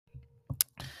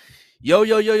Yo,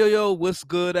 yo, yo, yo, yo, what's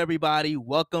good, everybody?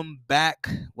 Welcome back.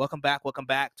 Welcome back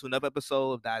to another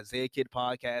episode of the Isaiah Kid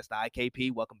Podcast, the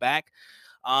IKP. Welcome back.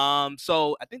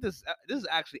 So I think this is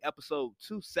actually episode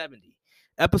 270.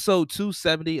 Episode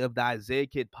 270 of the Isaiah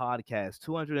Kid Podcast.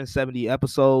 270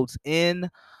 episodes in.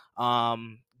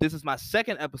 This is my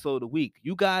second episode of the week.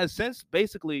 You guys, since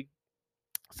the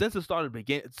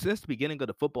beginning of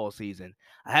the football season,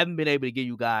 I haven't been able to give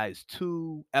you guys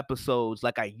two episodes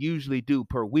like I usually do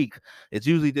per week. It's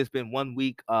usually just been one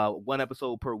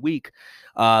episode per week.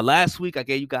 Last week I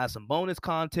gave you guys some bonus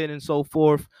content and so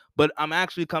forth, but I'm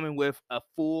actually coming with a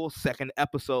full second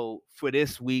episode for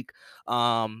this week.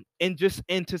 In just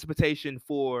anticipation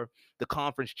for the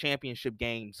conference championship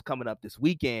games coming up this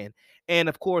weekend. And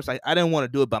of course, I didn't want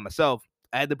to do it by myself.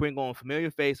 I had to bring on a familiar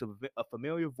face, a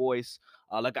familiar voice.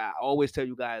 Like I always tell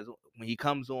you guys, when he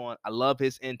comes on, I love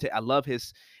his intake. I love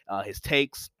his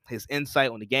takes, his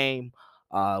insight on the game,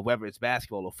 whether it's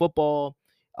basketball or football.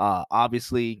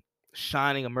 Obviously,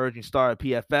 shining emerging star at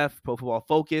PFF, Pro Football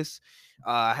Focus.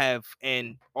 I have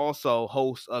and also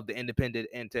host of the Independent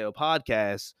Intel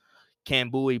podcast,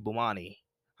 Kambui Bumani.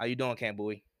 How you doing,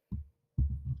 Kambui?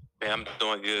 Man, I'm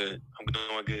doing good. I'm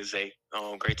doing good, Zay.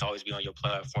 Great to always be on your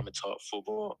platform and talk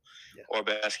football Yeah. or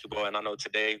basketball. And I know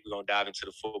today we're gonna dive into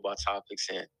the football topics,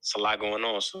 and it's a lot going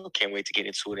on. So can't wait to get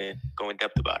into it and go in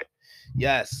depth about it.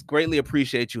 Yes, greatly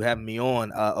appreciate you having me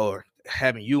on, or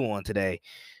having you on today,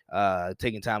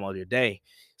 taking time out of your day.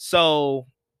 So,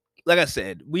 like I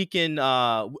said, we can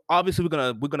obviously we're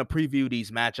gonna preview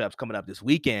these matchups coming up this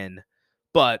weekend,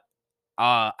 but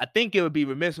I think it would be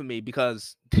remiss of me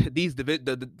because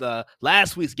the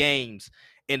last week's games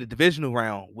in the divisional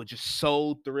round were just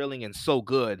so thrilling and so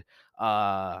good.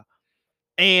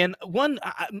 And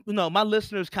my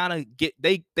listeners kind of get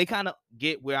they kind of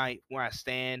get where I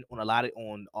stand on a lot of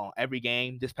on every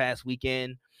game this past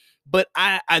weekend, but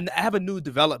I have a new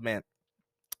development,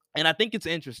 and I think it's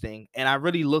interesting, and I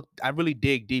really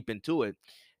dig deep into it,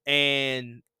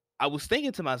 and I was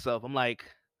thinking to myself, I'm like,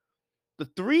 the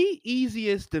three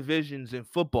easiest divisions in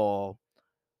football,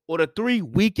 or the three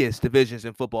weakest divisions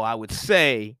in football, I would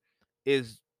say,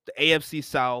 is the AFC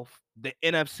South, the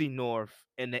NFC North,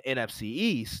 and the NFC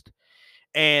East.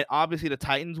 And obviously, the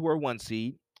Titans were one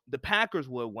seed, the Packers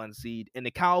were one seed, and the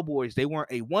Cowboys, they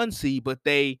weren't a one seed, but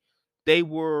they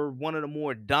were one of the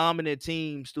more dominant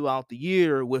teams throughout the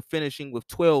year, with finishing with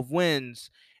 12 wins.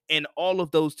 And all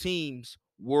of those teams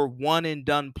were one and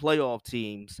done playoff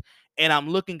teams. And I'm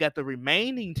looking at the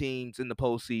remaining teams in the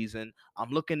postseason. I'm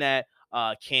looking at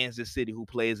Kansas City, who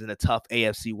plays in a tough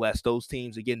AFC West. Those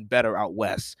teams are getting better out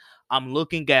west. I'm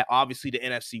looking at obviously the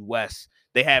NFC West.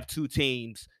 They have two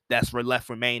teams that's left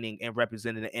remaining and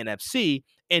representing the NFC.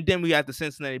 And then we got the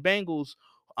Cincinnati Bengals,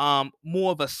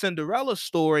 more of a Cinderella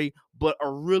story, but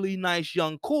a really nice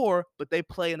young core. But they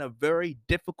play in a very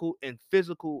difficult and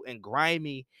physical and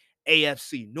grimy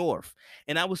AFC North.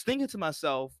 And I was thinking to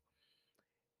myself,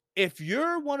 if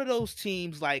you're one of those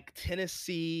teams like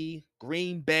Tennessee,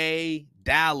 Green Bay,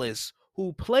 Dallas,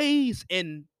 who plays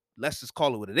in, let's just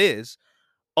call it what it is,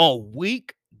 a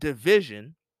weak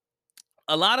division,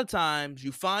 a lot of times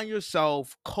you find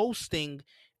yourself coasting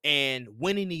and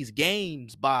winning these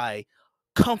games by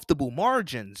comfortable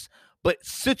margins. But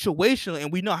situationally,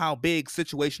 and we know how big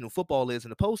situational football is in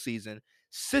the postseason,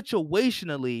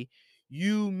 situationally,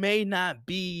 you may not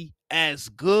be as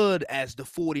good as the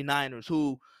 49ers,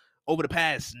 who over the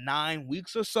past 9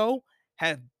 weeks or so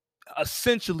have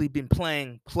essentially been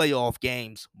playing playoff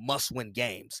games, must win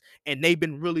games, and they've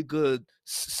been really good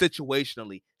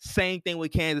situationally. Same thing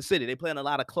with Kansas City. They play in a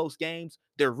lot of close games.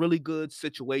 They're really good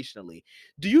situationally.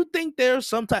 Do you think there's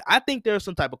some type? I think there's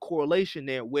some type of correlation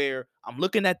there where I'm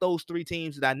looking at those three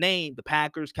teams that I named, the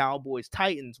Packers, Cowboys,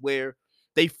 Titans, where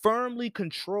they firmly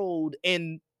controlled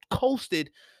and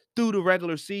coasted through the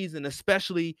regular season,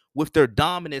 especially with their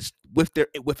dominance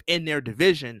within their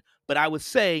division. But I would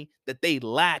say that they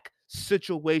lack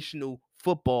situational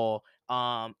football,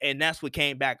 and that's what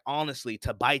came back honestly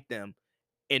to bite them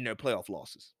in their playoff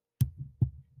losses.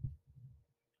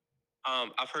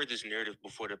 I've heard this narrative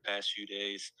before the past few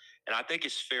days, and I think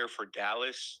it's fair for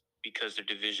Dallas because their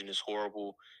division is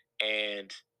horrible.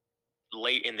 And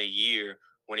late in the year,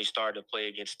 when he started to play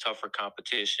against tougher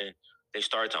competition, they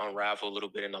started to unravel a little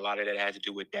bit, and a lot of that had to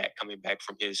do with Dak coming back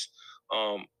from his,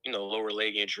 lower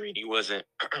leg injury, and he wasn't,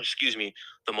 excuse me,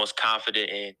 the most confident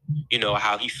in,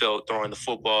 how he felt throwing the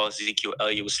football. Ezekiel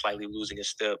Elliott was slightly losing a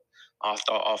step.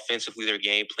 Offensively, their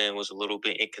game plan was a little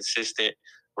bit inconsistent.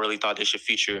 Really thought they should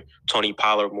feature Tony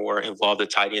Pollard more, involve the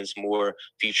tight ends more,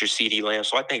 feature CeeDee Lamb.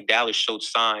 So I think Dallas showed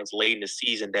signs late in the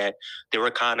season that they were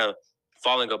kind of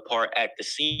falling apart at the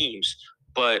seams.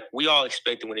 But we all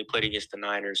expected when they played against the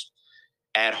Niners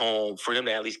at home for them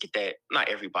to at least get that, not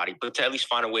everybody, but to at least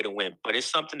find a way to win. But it's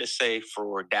something to say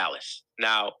for Dallas.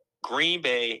 Now, Green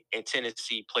Bay and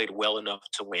Tennessee played well enough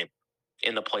to win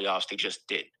in the playoffs. They just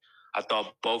did. I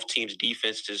thought both teams'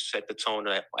 defenses set the tone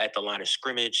at the line of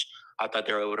scrimmage. I thought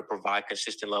they were able to provide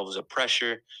consistent levels of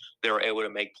pressure. They were able to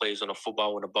make plays on the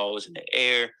football when the ball was in the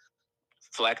air.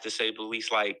 Flack to say the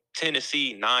least, like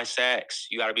Tennessee, 9 sacks.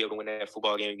 You got to be able to win that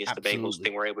football game against the Bengals. Absolutely.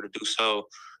 They were able to do so.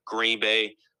 Green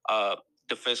Bay,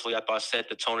 defensively, I thought set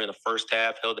the tone in the first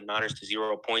half, held the Niners to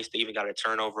 0 points. They even got a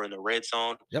turnover in the red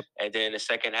zone. Yep. And then the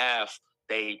second half,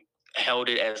 they held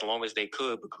it as long as they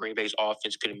could, but Green Bay's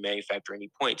offense couldn't manufacture any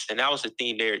points. And that was the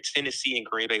theme there. Tennessee and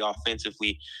Green Bay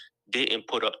offensively didn't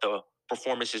put up the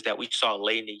performances that we saw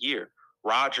late in the year.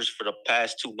 Rodgers, for the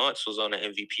past 2 months, was on an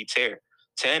MVP tear.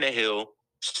 Tannehill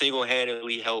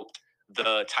single-handedly helped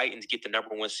the Titans get the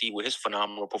number one seed with his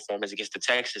phenomenal performance against the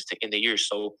Texans to end the year.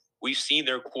 So we've seen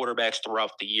their quarterbacks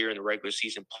throughout the year in the regular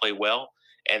season play well,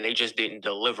 and they just didn't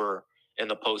deliver in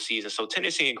the postseason. So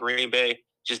Tennessee and Green Bay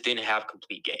just didn't have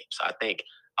complete games. I think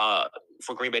uh,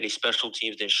 for Green Bay, the special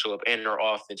teams didn't show up, and their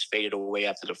offense faded away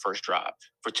after the first drive.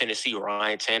 For Tennessee,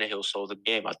 Ryan Tannehill sold the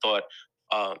game. I thought,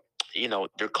 uh,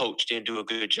 their coach didn't do a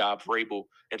good job, Vrabel,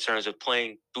 in terms of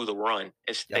playing through the run.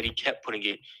 Instead, Yep. he kept putting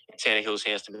it in Tannehill's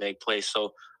hands to make plays.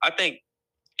 So I think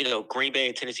Green Bay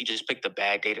and Tennessee just picked a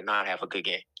bad day to not have a good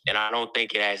game. And I don't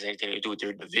think it has anything to do with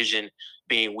their division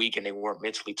being weak and they weren't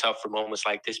mentally tough for moments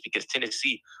like this, because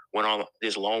Tennessee went on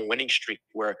this long winning streak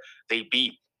where they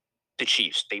beat the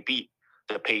Chiefs, they beat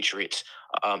the Patriots,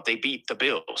 they beat the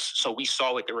Bills. So we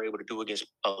saw what they were able to do against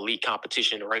elite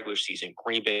competition in the regular season.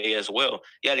 Green Bay as well.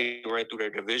 Yeah, they ran through their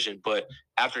division, but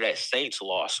after that Saints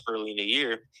loss early in the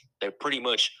year, they pretty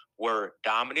much were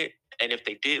dominant. And if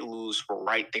they did lose, were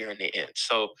right there in the end.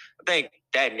 So I think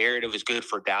that narrative is good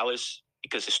for Dallas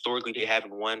because historically they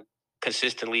haven't won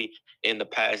consistently in the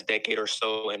past decade or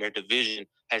so, and their division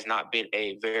has not been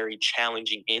a very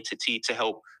challenging entity to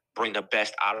help bring the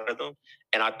best out of them.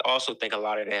 And I also think a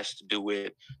lot of that has to do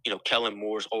with, Kellen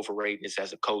Moore's overratedness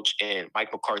as a coach and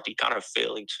Mike McCarthy kind of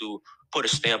failing to put a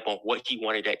stamp on what he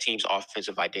wanted that team's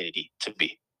offensive identity to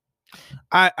be.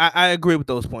 I agree with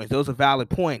those points. Those are valid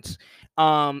points.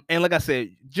 And like I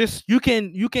said, just you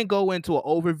can go into an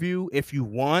overview if you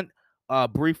want,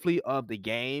 briefly of the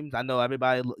games. I know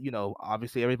everybody,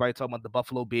 obviously everybody talking about the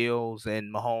Buffalo Bills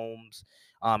and Mahomes,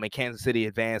 and Kansas City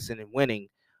advancing and winning.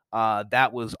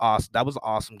 That was awesome. That was an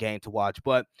awesome game to watch.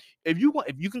 But if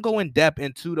you can go in depth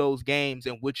into those games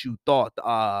and what you thought,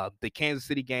 the Kansas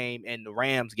City game and the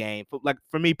Rams game,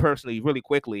 for me personally, really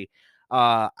quickly,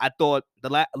 I thought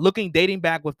looking dating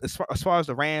back with as far as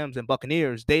the Rams and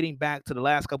Buccaneers, dating back to the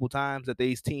last couple times that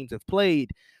these teams have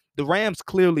played, the Rams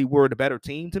clearly were the better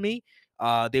team to me.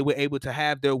 They were able to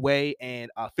have their way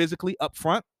and physically up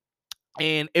front,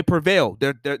 and it prevailed.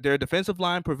 Their defensive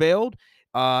line prevailed.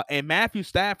 And Matthew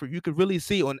Stafford, you could really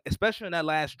see especially on that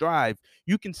last drive,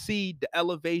 you can see the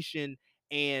elevation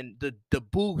and the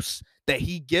boost that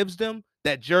he gives them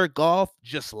that Jared Goff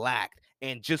just lacked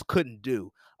and just couldn't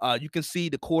do. You can see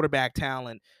the quarterback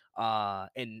talent,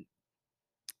 and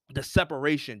the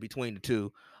separation between the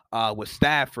two, with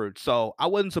Stafford. So I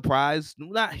wasn't surprised,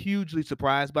 not hugely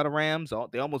surprised by the Rams.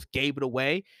 They almost gave it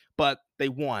away, but they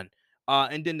won.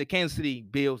 And then the Kansas City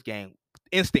Bills game,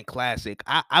 instant classic.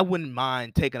 I wouldn't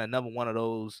mind taking another one of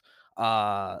those.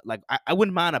 Like I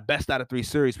wouldn't mind a best out of three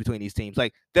series between these teams.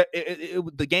 Like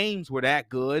the games were that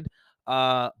good.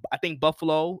 I think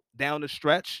Buffalo down the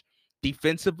stretch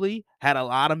defensively had a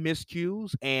lot of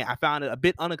miscues, and I found it a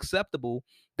bit unacceptable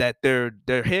that their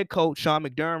head coach Sean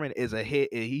McDermott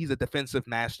he's a defensive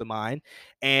mastermind,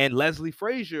 and Leslie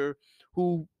Frazier,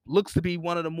 who looks to be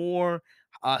one of the more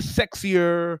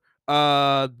sexier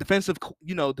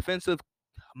defensive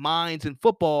minds in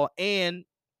football and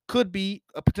could be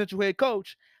a potential head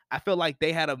coach. I feel like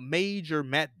they had a major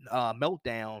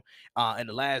meltdown in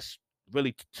the last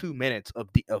really 2 minutes of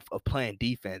playing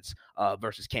defense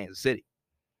versus Kansas City.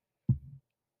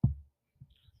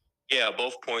 Yeah,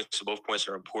 both points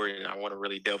are important. I want to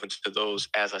really delve into those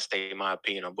as I state my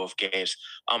opinion on both games.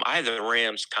 I had the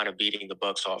Rams kind of beating the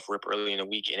Bucks off rip early in the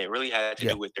week, and it really had to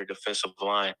Yeah. do with their defensive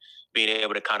line being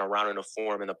able to kind of round in a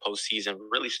form in the postseason,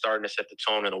 really starting to set the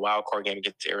tone in a wild card game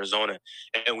against Arizona.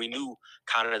 And we knew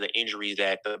kind of the injuries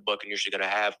that the Buccaneers are going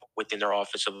to have within their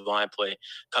offensive line play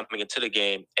coming into the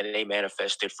game, and they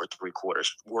manifested for 3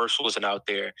 quarters. Worse wasn't out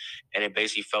there, and it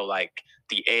basically felt like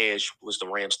the edge was the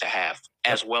Rams to have,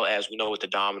 Yep. as well as we know what the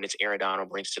dominance Aaron Donald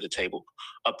brings to the table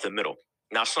up the middle.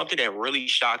 Now, something that really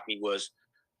shocked me was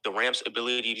the Rams'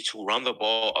 ability to run the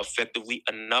ball effectively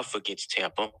enough against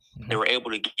Tampa. They were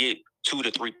able to get 2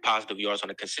 to 3 positive yards on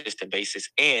a consistent basis,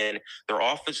 and their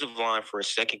offensive line for a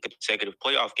second consecutive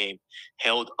playoff game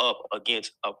held up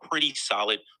against a pretty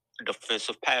solid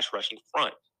defensive pass rushing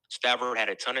front. Stafford had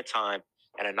a ton of time,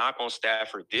 and a knock on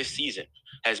Stafford this season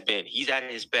has been he's at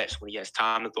his best when he has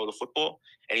time to throw the football,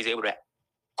 and he's able to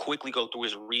quickly go through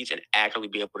his reads and accurately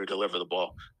be able to deliver the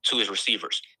ball to his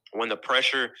receivers. When the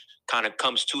pressure kind of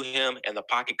comes to him and the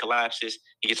pocket collapses,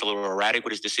 he gets a little erratic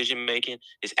with his decision making.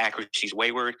 His accuracy is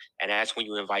wayward, and that's when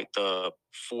you invite the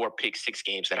 4 pick 6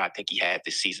 games that I think he had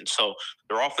this season. So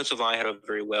their offensive line had up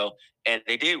very well, and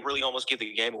they did really almost give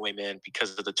the game away, man,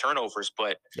 because of the turnovers.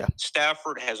 But Yeah.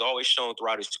 Stafford has always shown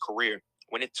throughout his career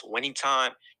when it's winning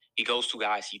time, he goes to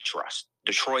guys he trusts.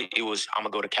 Detroit, it was I'm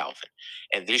gonna go to Calvin.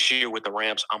 And this year with the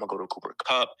Rams, I'm gonna go to Cooper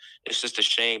Kupp. It's just a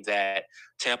shame that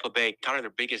Tampa Bay, kind of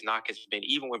their biggest knock has been,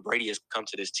 even when Brady has come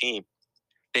to this team,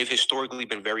 they've historically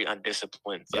been very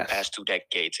undisciplined for the past 2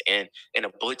 decades. And in a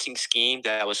blitzing scheme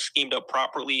that was schemed up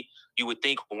properly, you would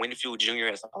think Winfield Jr.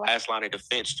 as the last line of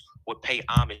defense would pay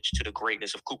homage to the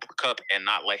greatness of Cooper Kupp and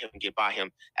not let him get by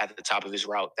him at the top of his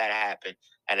route. That happened,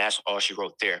 and that's all she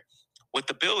wrote there. With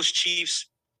the Bills Chiefs,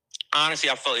 honestly,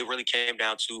 I felt it really came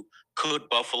down to could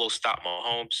Buffalo stop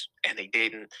Mahomes, and they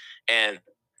didn't. And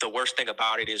the worst thing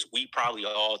about it is we probably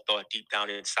all thought deep down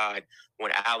inside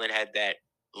when Allen had that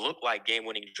look like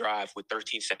game-winning drive with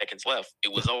 13 seconds left,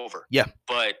 it was over. Yeah.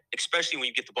 But especially when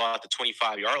you get the ball at the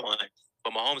 25-yard line,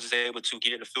 but Mahomes is able to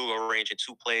get in the field goal range in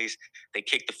 2 plays. They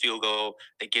kick the field goal.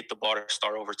 They get the ball to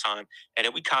start overtime. And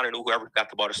then we kind of knew whoever got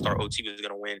the ball to start OT was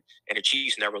going to win. And the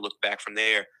Chiefs never looked back from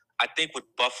there. I think with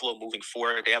Buffalo moving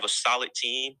forward, they have a solid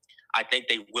team. I think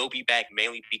they will be back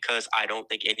mainly because I don't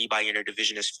think anybody in their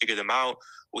division has figured them out.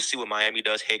 We'll see what Miami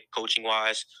does head coaching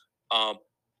wise.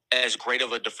 As great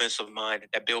of a defensive mind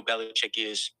that Bill Belichick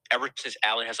is, ever since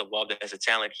Allen has evolved as a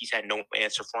talent, he's had no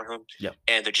answer for him. Yep.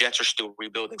 And the Jets are still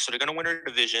rebuilding. So they're going to win their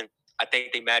division. I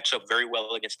think they match up very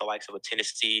well against the likes of a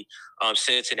Tennessee.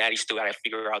 Cincinnati still got to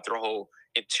figure out their whole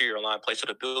interior line play. So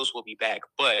the Bills will be back.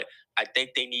 But I think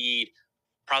they need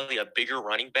probably a bigger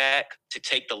running back to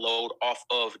take the load off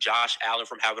of Josh Allen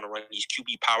from having to run these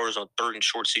QB powers on third and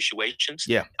short situations.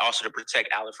 Yeah. Also to protect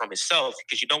Allen from himself,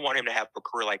 because you don't want him to have a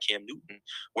career like Cam Newton,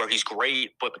 where he's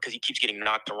great, but because he keeps getting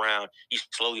knocked around, he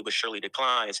slowly but surely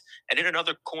declines. And then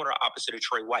another corner opposite of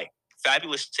Trey White.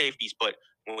 Fabulous safeties, but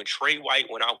when Trey White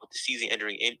went out with the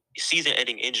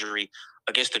season-ending injury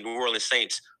against the New Orleans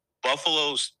Saints,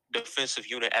 Buffalo's defensive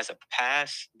unit as a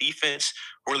pass defense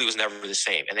really was never the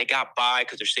same. And they got by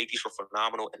because their safeties were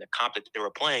phenomenal and the comp that they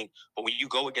were playing. But when you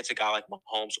go against a guy like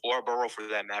Mahomes or Burrow, for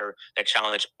that matter, that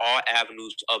challenge all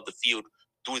avenues of the field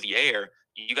through the air,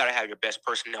 you got to have your best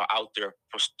personnel out there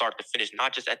from start to finish,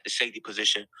 not just at the safety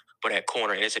position, but at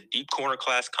corner. And it's a deep corner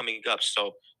class coming up.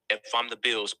 So if I'm the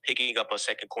Bills, picking up a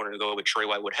second corner to go with Trey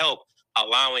White would help,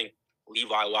 allowing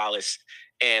Levi Wallace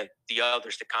and the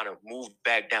others to kind of move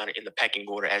back down in the pecking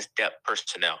order as depth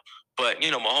personnel. But,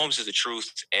 Mahomes is the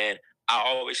truth, and I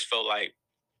always felt like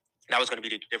that was going to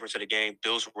be the difference of the game.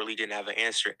 Bills really didn't have an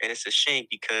answer, and it's a shame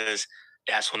because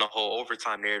that's when the whole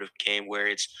overtime narrative came, where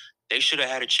it's they should have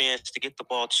had a chance to get the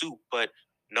ball too, but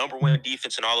number one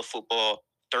defense in all of football,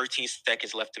 13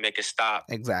 seconds left to make a stop.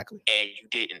 Exactly. And you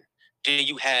didn't. Then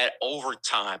you had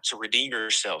overtime to redeem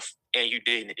yourself, and you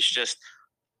didn't. It's just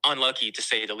unlucky to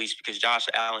say the least, because Josh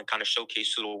Allen kind of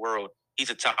showcased to the world he's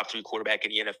a top 3 quarterback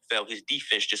in the NFL. His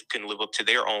defense just couldn't live up to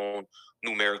their own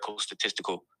numerical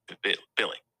statistical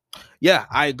billing. Yeah,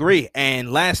 I agree.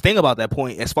 And last thing about that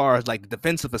point, as far as like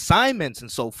defensive assignments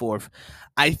and so forth,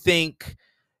 I think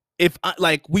if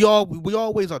like we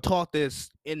always are taught this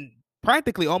in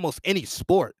practically almost any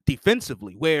sport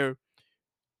defensively, where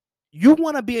you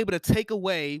want to be able to take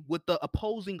away what the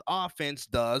opposing offense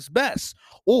does best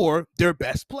or their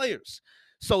best players.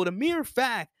 So the mere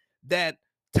fact that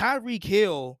Tyreek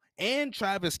Hill and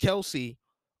Travis Kelce,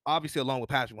 obviously along with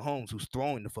Patrick Mahomes, who's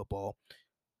throwing the football,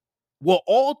 well,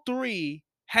 all three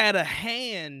had a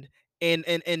hand and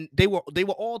they were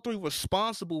all three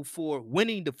responsible for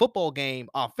winning the football game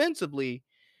offensively.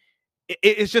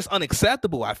 It's just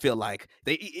unacceptable. I feel like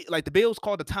like the Bills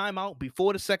called the timeout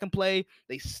before the second play.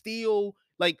 They still,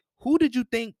 like, who did you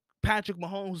think Patrick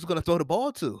Mahomes was going to throw the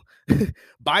ball to?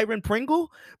 Byron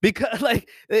Pringle? Because like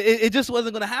it just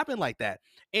wasn't going to happen like that.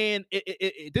 And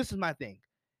this is my thing.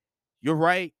 You're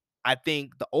right. I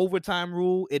think the overtime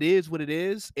rule, it is what it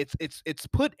is. It's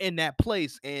put in that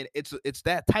place, and it's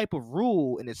that type of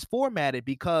rule, and it's formatted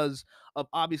because of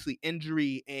obviously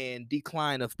injury and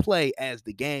decline of play as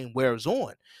the game wears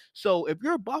on. So if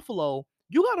you're Buffalo,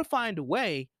 you got to find a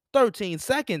way 13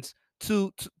 seconds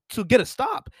to get a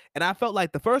stop. And I felt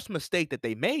like the first mistake that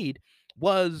they made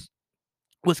was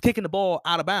kicking the ball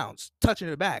out of bounds, touching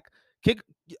it back. Kick.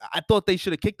 I thought they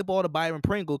should have kicked the ball to Byron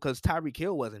Pringle because Tyreek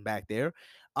Hill wasn't back there.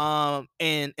 And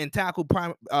tackle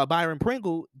Byron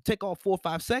Pringle, take off 4 or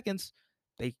 5 seconds.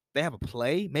 They have a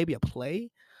play, maybe a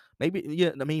play, maybe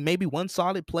yeah. I mean, maybe one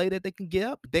solid play that they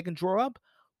can draw up.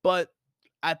 But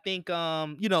I think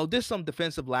there's some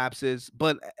defensive lapses,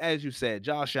 but as you said,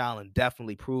 Josh Allen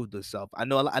definitely proved himself. I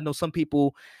know some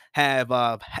people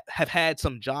have had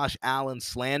some Josh Allen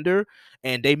slander,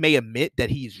 and they may admit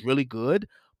that he's really good.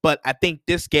 But I think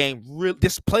this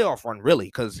playoff run, really,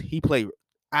 because he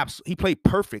played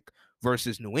perfect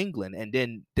versus New England, and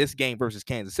then this game versus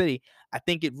Kansas City, I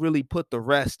think it really put the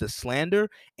rest to slander,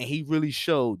 and he really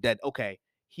showed that okay,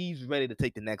 he's ready to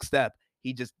take the next step.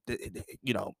 He just,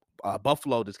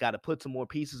 Buffalo just got to put some more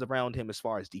pieces around him as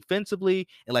far as defensively,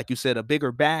 and like you said, a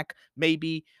bigger back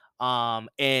maybe,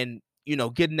 and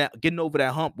getting over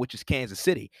that hump, which is Kansas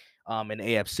City, in the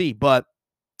AFC. But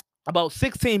about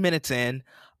 16 minutes in,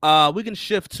 we can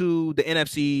shift to the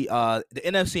NFC and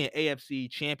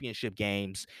AFC championship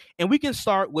games, and we can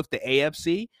start with the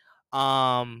AFC.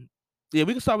 Yeah,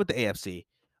 we can start with the AFC.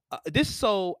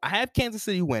 So I have Kansas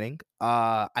City winning.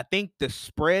 I think the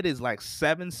spread is like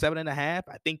 7, 7.5. I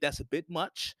think that's a bit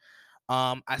much.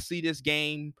 I see this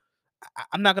game.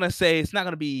 I'm not gonna say it's not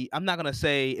gonna be. I'm not gonna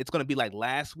say it's gonna be like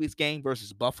last week's game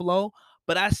versus Buffalo,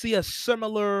 but I see a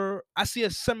similar. I see a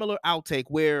similar outtake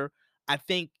where I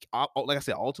think, like I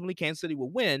said, ultimately Kansas City will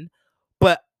win,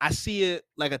 but I see it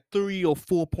like a 3 or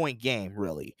 4 point game.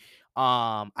 Really,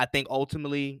 I think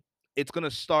ultimately it's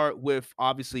gonna start with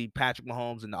obviously Patrick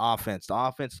Mahomes and the offense. The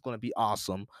offense is gonna be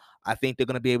awesome. I think they're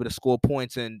gonna be able to score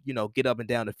points and get up and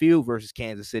down the field versus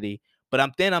Kansas City. But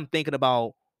I'm thinking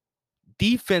about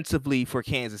defensively for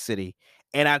Kansas City.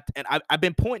 I've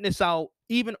been pointing this out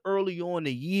even early on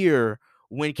the year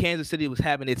when Kansas City was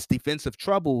having its defensive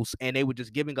troubles and they were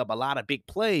just giving up a lot of big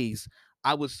plays.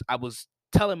 I was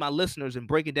telling my listeners and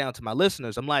breaking down to my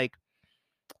listeners, I'm like,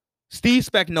 Steve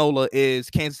Spagnuolo is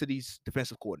Kansas City's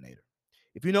defensive coordinator.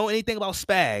 If you know anything about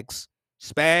Spags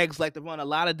like to run a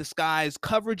lot of disguised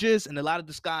coverages and a lot of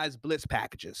disguised blitz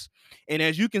packages. And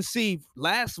as you can see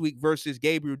last week versus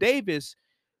Gabriel Davis,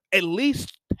 at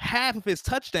least half of his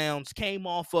touchdowns came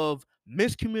off of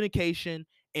miscommunication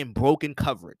and broken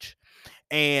coverage.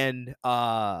 And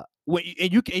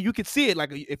you can see it, like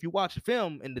if you watch the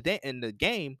film in the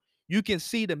game, you can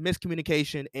see the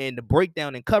miscommunication and the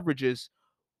breakdown in coverages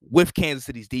with Kansas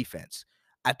City's defense.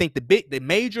 I think the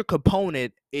major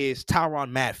component is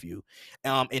Tyrann Mathieu,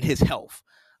 in his health.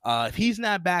 If he's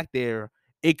not back there,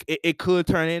 it could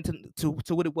turn into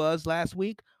to what it was last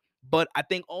week. But I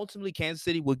think ultimately Kansas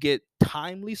City will get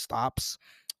timely stops.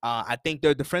 I think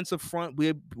their defensive front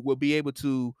will be able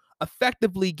to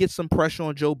effectively get some pressure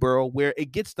on Joe Burrow where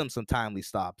it gets them some timely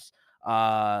stops.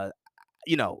 9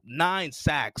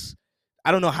 sacks.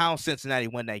 I don't know how Cincinnati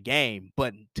won that game,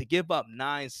 but to give up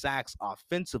 9 sacks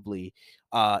offensively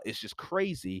is just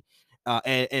crazy.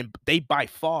 And they by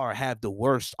far have the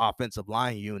worst offensive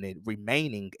line unit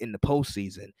remaining in the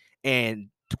postseason. And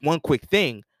one quick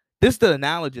thing, this is the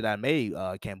analogy that I made,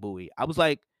 Kambui. I was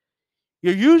like,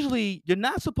 you're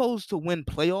not supposed to win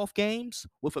playoff games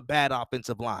with a bad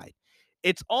offensive line.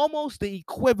 It's almost the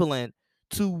equivalent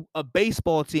to a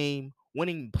baseball team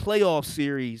winning playoff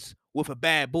series with a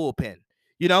bad bullpen.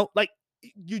 Like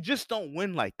you just don't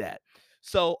win like that.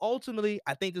 So ultimately,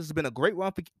 I think this has been a great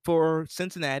run for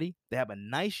Cincinnati. They have a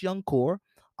nice young core.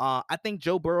 I think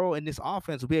Joe Burrow and this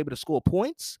offense will be able to score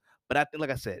points, but I think,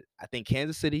 like I said, I think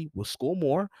Kansas City will score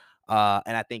more.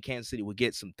 And I think Kansas City will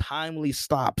get some timely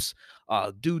stops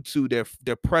due to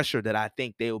their pressure that I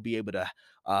think they will be able to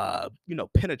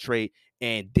penetrate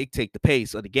and dictate the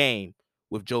pace of the game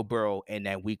with Joe Burrow and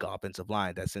that weak offensive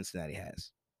line that Cincinnati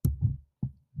has.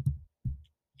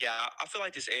 Yeah, I feel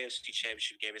like this AFC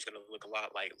Championship game is going to look a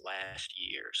lot like last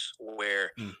year's,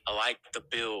 where Mm. like the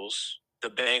Bills,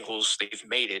 the Bengals, they've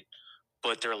made it,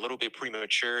 but they're a little bit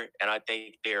premature, and I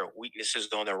think their weaknesses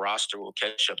on their roster will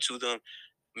catch up to them.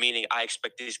 Meaning, I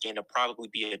expect this game to probably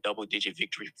be a double-digit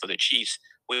victory for the Chiefs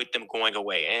with them going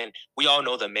away, and we all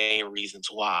know the main reasons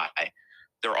why.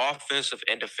 Their offensive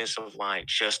and defensive line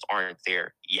just aren't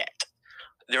there yet.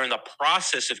 They're in the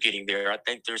process of getting there. I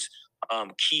think there's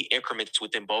key increments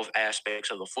within both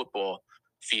aspects of the football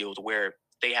field where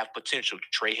they have potential.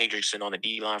 Trey Hendrickson on the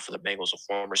D line for the Bengals, a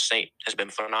former Saint, has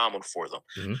been phenomenal for them.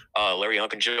 Mhm. Larry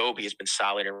Ogunjobi has been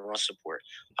solid in run support.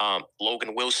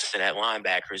 Logan Wilson at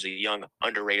linebacker is a young,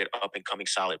 underrated, up and coming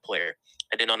solid player.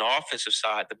 And then on the offensive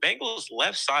side, the Bengals'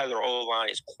 left side of their O line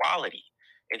is quality.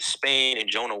 and Spain and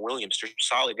Jonah Williams. They're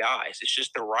solid guys. It's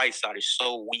just the right side is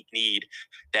so weak need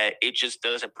that it just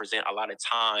doesn't present a lot of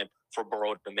time for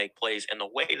Burrow to make plays. And the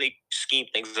way they scheme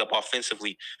things up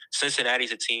offensively,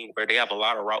 Cincinnati's a team where they have a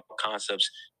lot of route concepts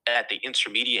at the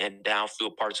intermediate and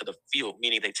downfield parts of the field,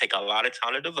 meaning they take a lot of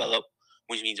time to develop,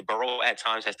 which means Burrow at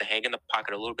times has to hang in the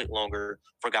pocket a little bit longer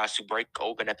for guys to break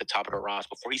open at the top of the routes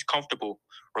before he's comfortable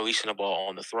releasing the ball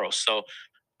on the throw. So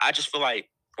I just feel like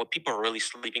what people are really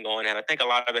sleeping on, and I think a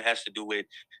lot of it has to do with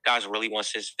guys really want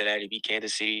Cincinnati to beat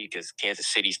Kansas City because Kansas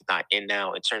City's not in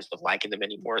now in terms of liking them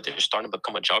anymore. They're starting to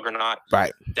become a juggernaut.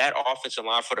 Right. That offensive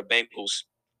line for the Bengals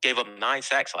gave up 9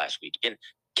 sacks last week. And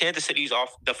Kansas City's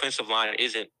defensive line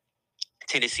isn't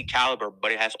Tennessee caliber,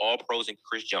 but it has all pros in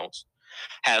Chris Jones,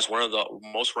 has one of the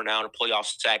most renowned playoff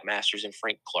sack masters in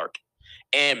Frank Clark.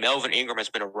 And Melvin Ingram has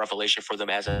been a revelation for them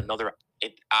as another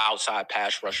outside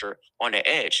pass rusher on the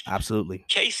edge. Absolutely.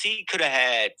 KC could have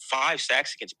had 5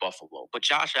 sacks against Buffalo, but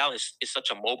Josh Allen is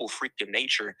such a mobile freak of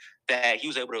nature that he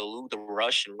was able to elude the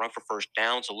rush and run for first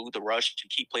downs, elude the rush to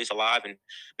keep plays alive and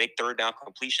make third down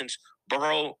completions.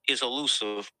 Burrow is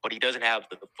elusive, but he doesn't have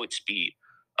the foot speed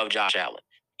of Josh Allen.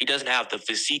 He doesn't have the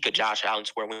physique of Josh Allen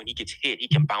to where when he gets hit, he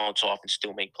can bounce off and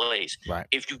still make plays. Right.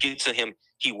 If you get to him,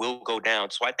 he will go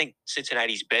down. So I think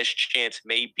Cincinnati's best chance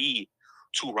may be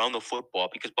to run the football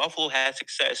because Buffalo had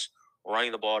success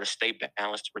running the ball to stay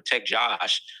balanced, to protect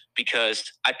Josh,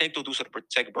 because I think they'll do so to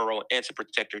protect Burrow and to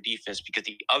protect their defense because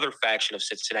the other faction of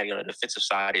Cincinnati on the defensive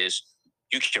side is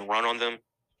you can run on them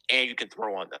and you can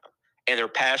throw on them. And their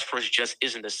pass rush just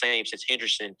isn't the same since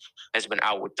Henderson has been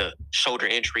out with the shoulder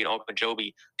injury and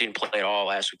Ogunjobi didn't play at all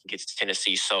last week against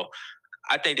Tennessee. So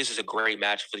I think this is a great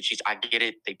match for the Chiefs. I get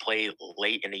it. They played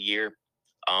late in the year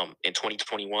in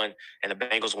 2021, and the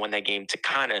Bengals won that game to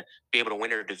kind of be able to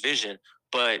win their division.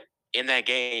 But in that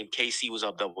game, KC was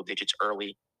up double digits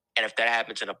early. And if that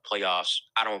happens in the playoffs,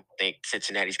 I don't think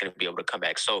Cincinnati's going to be able to come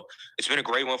back. So it's been a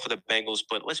great one for the Bengals.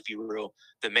 But let's be real.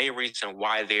 The main reason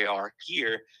why they are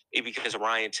here is because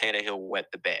Ryan Tannehill wet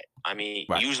the bed. I mean,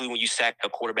 Right. Usually when you sack a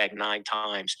quarterback 9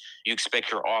 times, you expect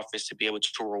your offense to be able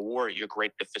to reward your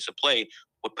great defensive play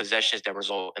with possessions that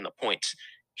result in the points.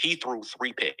 He threw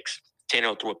 3 picks.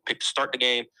 Tannehill threw a pick to start the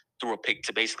game, threw a pick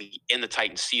to basically end the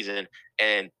Titans season,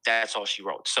 and that's all she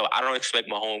wrote. So I don't expect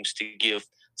Mahomes to give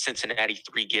Cincinnati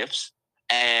 3 gifts,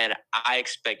 and I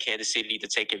expect Kansas City to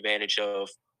take advantage of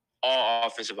all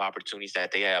offensive opportunities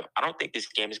that they have. I don't think this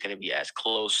game is going to be as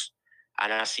close,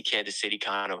 and I see Kansas City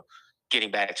kind of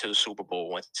getting back to the Super Bowl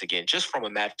once again. Just from a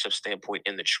matchup standpoint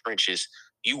in the trenches,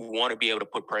 you want to be able to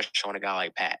put pressure on a guy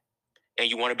like Pat. And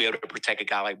you want to be able to protect a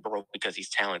guy like Burrow because he's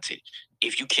talented.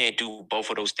 If you can't do both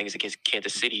of those things against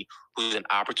Kansas City, who's an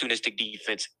opportunistic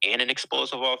defense and an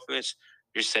explosive offense,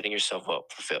 you're setting yourself up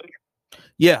for failure.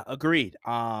 Yeah, agreed.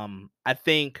 I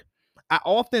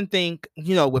often think,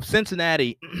 with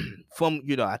Cincinnati,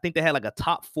 I think they had like a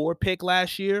top 4 pick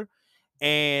last year,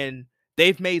 and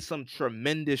they've made some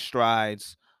tremendous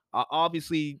strides.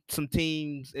 Obviously, some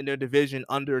teams in their division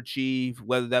underachieved,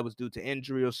 whether that was due to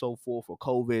injury or so forth or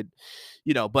COVID,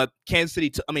 but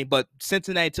but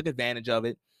Cincinnati took advantage of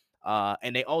it.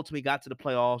 And they ultimately got to the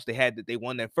playoffs. They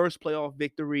won their first playoff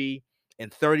victory in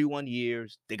 31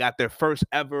 years. They got their first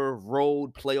ever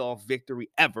road playoff victory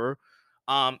ever.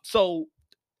 So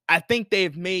I think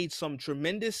they've made some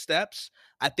tremendous steps.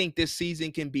 I think this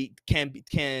season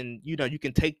you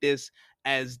can take this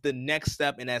as the next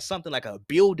step and as something like a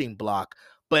building block.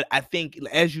 But I think,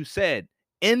 as you said,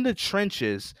 in the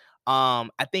trenches, I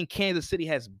think Kansas City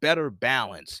has better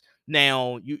balance.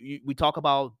 Now, we talk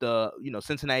about the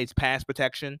Cincinnati's pass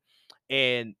protection,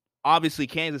 and obviously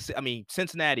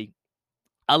Cincinnati.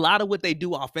 A lot of what they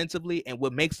do offensively and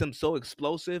what makes them so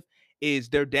explosive is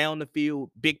they're down the field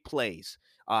big plays.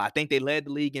 I think they led the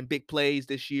league in big plays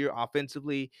this year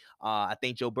offensively. I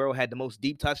think Joe Burrow had the most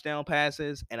deep touchdown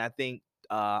passes, and I think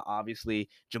obviously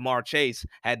Jamar Chase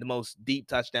had the most deep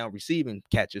touchdown receiving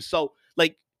catches. So,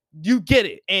 like, you get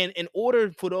it. And in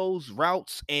order for those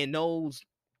routes and those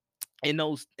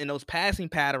passing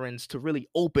patterns to really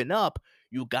open up,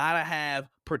 you gotta have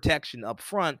protection up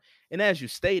front. And as you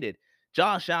stated,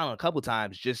 Josh Allen a couple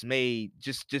times just made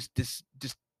just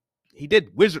he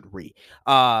did wizardry,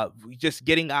 just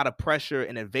getting out of pressure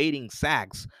and evading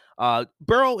sacks.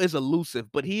 Burrow is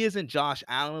elusive, but he isn't Josh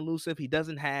Allen elusive. He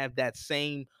doesn't have that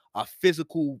same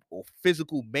physical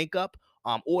makeup,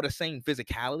 or the same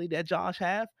physicality that Josh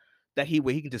have, where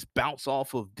he can just bounce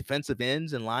off of defensive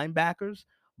ends and linebackers.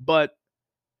 But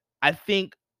I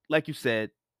think, like you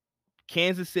said,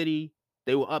 Kansas City,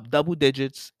 they were up double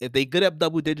digits. If they get up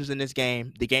double digits in this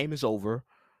game, the game is over.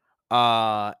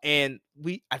 And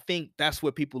I think that's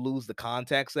where people lose the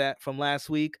context at from last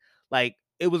week. Like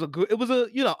it was a,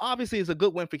 obviously it's a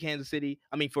good win for Kansas City.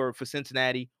 I mean for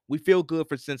Cincinnati. We feel good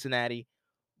for Cincinnati,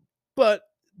 but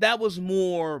that was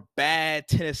more bad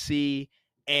Tennessee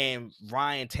and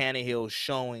Ryan Tannehill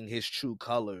showing his true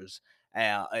colors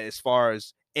as far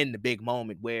as in the big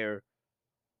moment where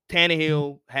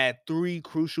Tannehill had 3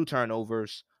 crucial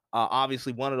turnovers.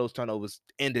 Obviously, one of those turnovers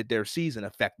ended their season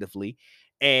effectively,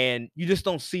 and you just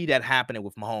don't see that happening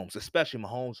with Mahomes, especially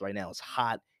Mahomes right now. It's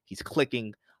hot. He's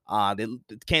clicking. The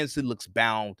Kansas City looks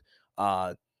bound.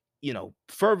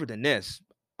 Further than this,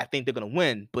 I think they're going to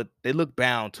win, but they look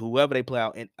bound to whoever they play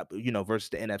out in, versus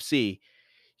the NFC.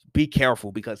 Be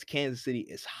careful because Kansas City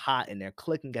is hot and they're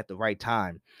clicking at the right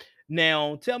time.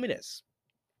 Now, tell me this: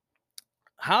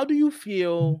 how do you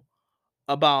feel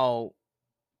about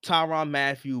Tyrann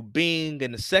Mathieu being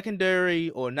in the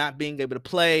secondary or not being able to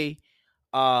play?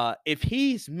 If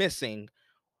he's missing,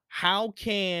 how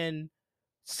can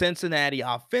Cincinnati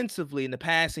offensively in the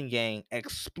passing game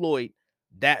exploit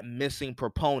that missing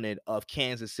proponent of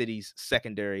Kansas City's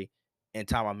secondary and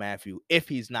Tyrann Mathieu if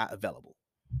he's not available?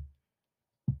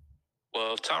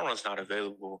 Well, if Tyrann's not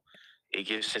available, it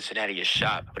gives Cincinnati a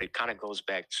shot, but it kind of goes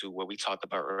back to what we talked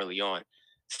about early on.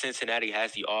 Cincinnati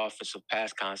has the offensive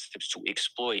pass concepts to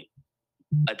exploit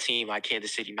a team like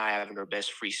Kansas City not having their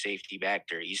best free safety back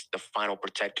there. He's the final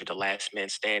protector, the last man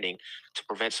standing to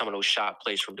prevent some of those shot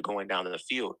plays from going down to the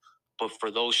field. But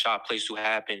for those shot plays to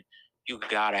happen, you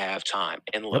gotta have time.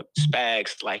 And look,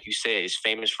 Spags, like you said, is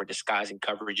famous for disguising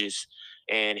coverages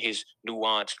and his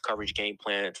nuanced coverage game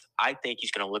plans. I think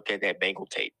he's gonna look at that Bengal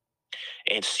tape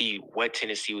and see what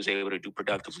Tennessee was able to do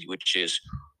productively, which is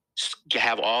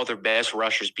have all their best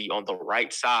rushers be on the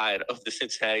right side of the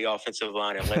Cincinnati offensive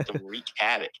line and let them wreak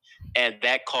havoc. And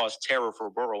that caused terror for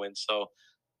Burrow. And so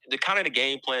the kind of the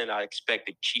game plan I expect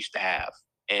the Chiefs to have.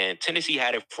 And Tennessee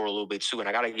had it for a little bit too. And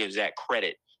I got to give Zach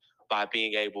credit by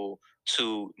being able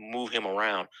to move him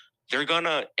around. They're going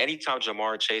to, anytime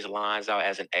Ja'Marr Chase lines out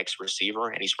as an X receiver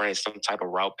and he's running some type of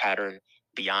route pattern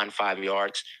beyond 5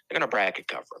 yards, they're going to bracket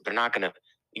cover. They're not going to,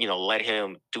 let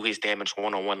him do his damage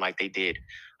one-on-one like they did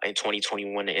in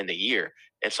 2021 in the year.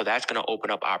 And so that's going to open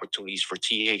up opportunities for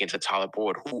T. Higgins and Tyler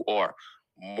Boyd, who are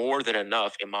more than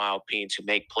enough, in my opinion, to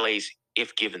make plays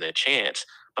if given the chance.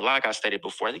 But like I stated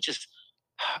before, they just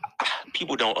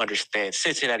people don't understand.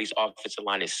 Cincinnati's offensive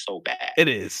line is so bad. It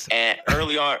is. And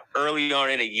early on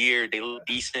in the year, they look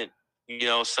decent,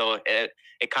 so it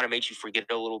kind of makes you forget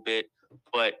it a little bit.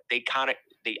 But they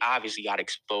obviously got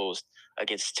exposed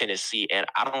against Tennessee, and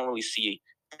I don't really see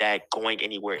that going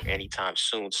anywhere anytime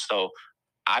soon. So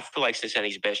I feel like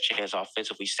Cincinnati's best chance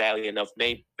offensively, sadly enough,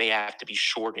 may have to be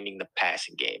shortening the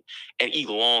passing game and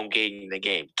elongating the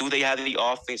game. Do they have the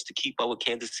offense to keep up with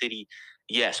Kansas City?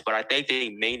 Yes, but I think they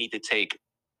may need to take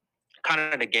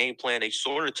kind of the game plan they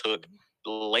sort of took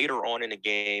later on in the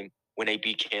game when they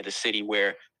beat Kansas City,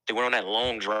 where they went on that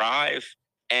long drive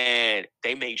and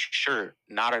they made sure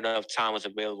not enough time was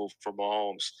available for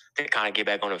Mahomes to kind of get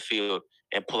back on the field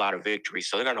and pull out a victory.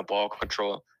 So they're going to ball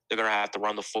control. They're going to have to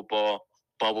run the football,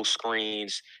 bubble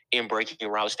screens, in breaking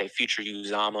routes. They feature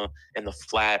Uzama in the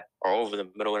flat or over the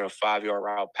middle in a 5-yard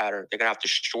route pattern. They're going to have to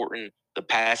shorten the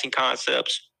passing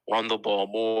concepts, run the ball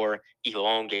more,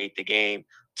 elongate the game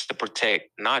to protect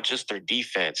not just their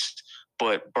defense,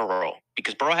 but Burrow.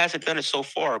 Because Burrow hasn't done it so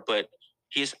far, but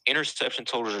his interception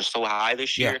totals are so high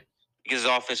this year because his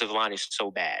offensive line is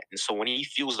so bad. And so when he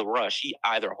feels the rush, he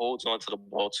either holds onto the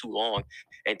ball too long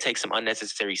and takes some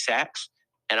unnecessary sacks.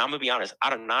 And I'm going to be honest,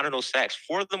 out of 9 of those sacks,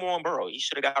 4 of them were on Burrow. He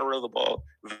should have got rid of the ball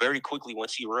very quickly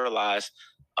once he realized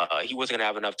he wasn't going to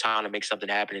have enough time to make something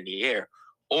happen in the air.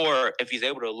 Or if he's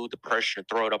able to elude the pressure and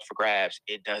throw it up for grabs,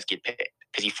 it does get picked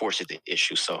because he forces the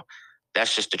issue. So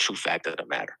that's just the true fact of the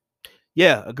matter.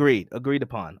 Yeah, agreed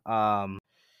upon.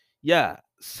 Yeah,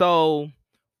 so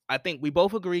I think we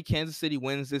both agree Kansas City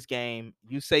wins this game.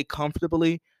 You say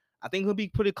comfortably. I think it'll be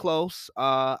pretty close.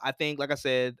 I think, like I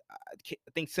said, I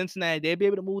think Cincinnati, they'll be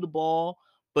able to move the ball,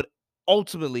 but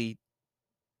ultimately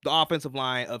the offensive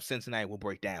line of Cincinnati will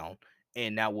break down,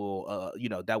 and that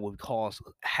will cause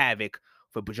havoc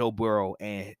for Joe Burrow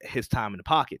and his time in the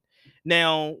pocket.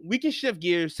 Now we can shift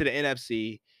gears to the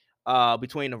NFC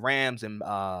between the Rams and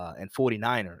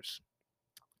 49ers.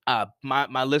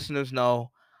 My listeners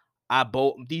know I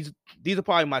both these are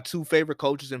probably my 2 favorite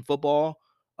coaches in football.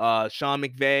 Sean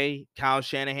McVay, Kyle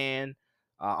Shanahan.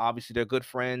 Obviously, they're good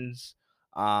friends.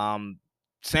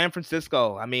 San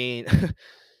Francisco. I mean,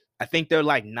 I think they're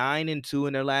like 9-2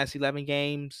 in their last 11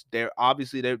 games. They're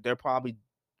probably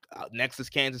next is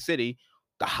Kansas City,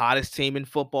 the hottest team in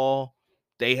football.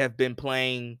 They have been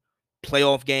playing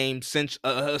playoff games since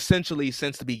essentially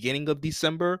since the beginning of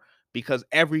December because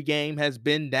every game has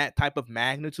been that type of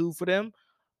magnitude for them.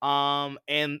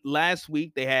 And last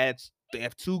week they have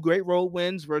two great road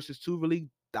wins versus two really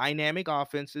dynamic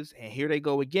offenses, and here they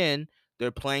go again. They're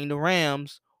playing the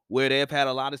Rams, where they've had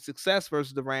a lot of success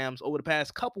versus the Rams over the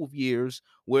past couple of years,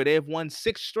 where they've won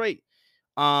six straight.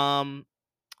 Um,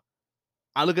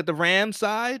 I look at the Rams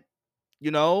side. They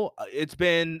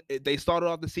started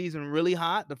off the season really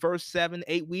hot. The first 7,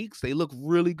 8 weeks, they look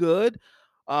really good.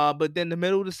 But then the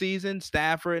middle of the season,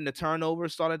 Stafford and the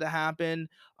turnovers started to happen.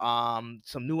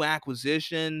 Some new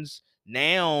acquisitions.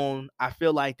 Now I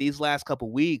feel like these last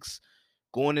couple weeks,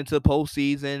 going into the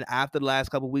postseason, after the last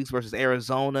couple weeks versus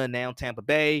Arizona, now Tampa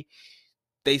Bay,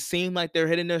 they seem like they're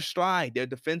hitting their stride. Their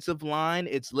defensive line,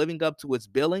 it's living up to its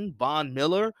billing. Von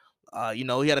Miller,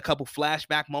 he had a couple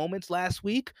flashback moments last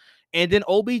week. And then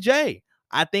OBJ.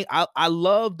 I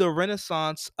love the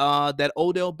renaissance that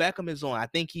Odell Beckham is on. I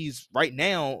think he's right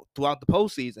now throughout the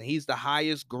postseason, he's the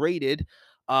highest graded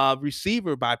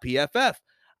receiver by PFF.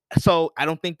 So I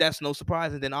don't think that's no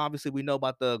surprise. And then obviously we know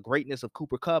about the greatness of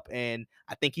Cooper Kupp, and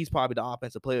I think he's probably the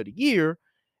offensive player of the year.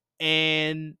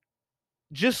 And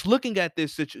just looking at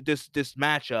this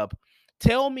matchup,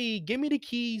 give me the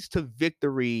keys to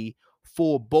victory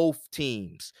for both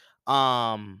teams.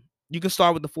 You can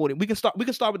start with the 40. We can start with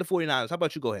the 49ers. How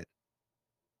about you go ahead?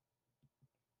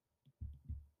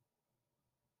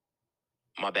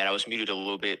 My bad, I was muted a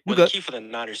little bit. You Well, the good. key for the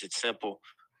Niners, it's simple.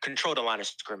 Control the line of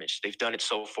scrimmage. They've done it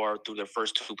so far through their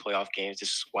first two playoff games. This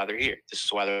is why they're here. This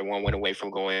is why they're one win away from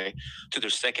going to their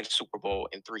second Super Bowl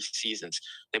in 3 seasons.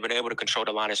 They've been able to control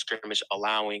the line of scrimmage,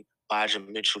 allowing Elijah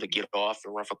Mitchell to get off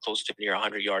and run for close to near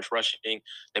 100 yards rushing.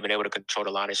 They've been able to control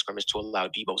the line of scrimmage to allow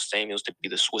Debo Samuels to be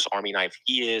the Swiss Army knife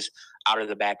he is out of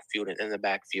the backfield and in the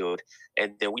backfield.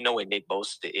 And then we know what Nick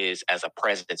Bosa is as a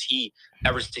presence.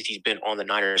 Ever since he's been on the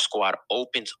Niners squad,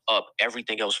 opens up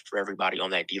everything else for everybody on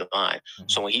that D line.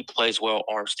 So when he plays well,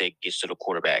 Armstead gets to the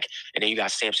quarterback. And then you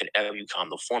got Samson Ebukam,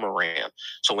 the former Ram.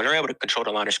 So when they're able to control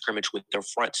the line of scrimmage with their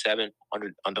front seven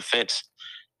on defense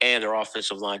and their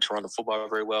offensive line to run the football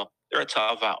very well, they're a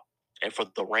tough out. And for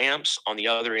the Rams, on the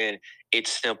other end, it's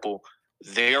simple.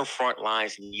 Their front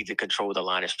lines need to control the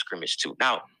line of scrimmage too.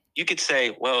 Now, you could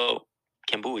say, well,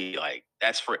 Kimbui, like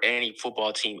that's for any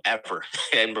football team ever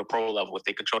in the pro level. If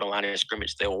they control the line of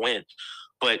scrimmage, they'll win.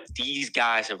 But these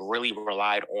guys have really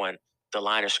relied on the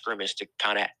line of scrimmage to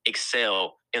kind of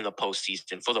excel in the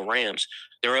postseason. For the Rams,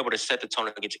 they were able to set the tone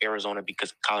against Arizona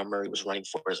because Kyler Murray was running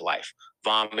for his life.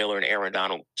 Von Miller and Aaron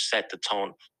Donald set the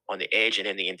tone on the edge and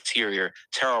in the interior,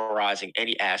 terrorizing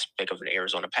any aspect of an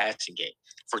Arizona passing game.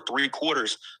 For 3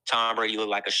 quarters, Tom Brady looked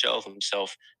like a shell of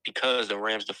himself because the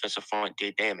Rams' defensive front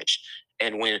did damage.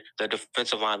 And when the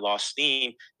defensive line lost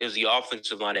steam, it was the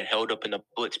offensive line that held up in the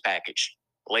blitz package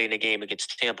late in the game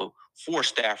against Tampa, forced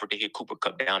Stafford to hit Cooper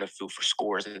Kupp down the field for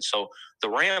scores. And so the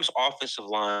Rams' offensive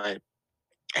line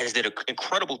has did an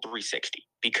incredible 360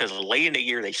 because late in the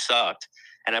year they sucked.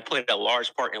 And I played a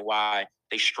large part in why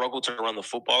they struggled to run the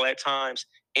football at times.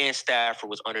 And Stafford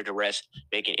was under duress,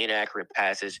 making inaccurate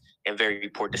passes and very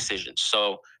poor decisions.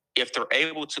 So if they're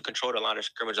able to control the line of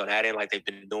scrimmage on that end, like they've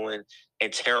been doing,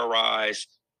 and terrorize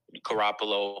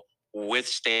Garoppolo,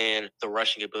 withstand the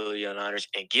rushing ability of the Niners,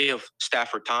 and give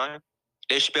Stafford time,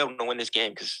 they should be able to win this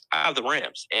game because I have the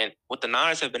Rams. And what the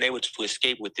Niners have been able to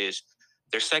escape with is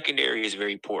their secondary is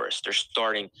very porous. They're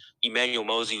starting Emmanuel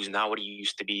Mosley, who's not what he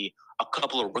used to be, a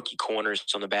couple of rookie corners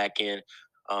on the back end.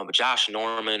 Josh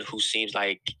Norman, who seems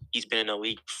like he's been in the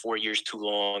league 4 years too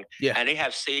long. Yeah. And they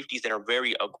have safeties that are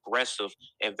very aggressive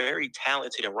and very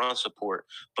talented in run support,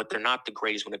 but they're not the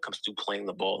greatest when it comes to playing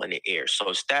the ball in the air.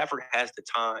 So if Stafford has the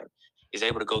time, is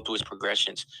able to go through his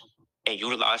progressions and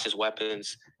utilize his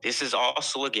weapons, this is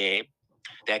also a game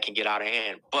that can get out of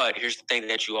hand. But here's the thing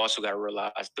that you also got to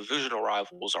realize: divisional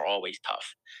rivals are always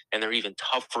tough, and they're even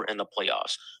tougher in the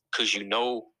playoffs because you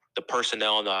know the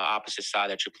personnel on the opposite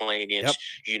side that you're playing against.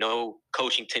 Yep. You know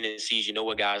coaching tendencies. You know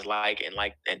what guys like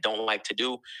and don't like to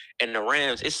do. And the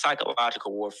Rams, it's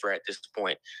psychological warfare at this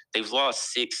point. They've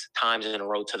lost 6 times in a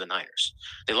row to the Niners.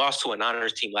 They lost to a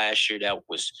Niners team last year that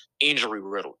was injury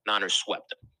riddled. Niners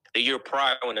swept them. The year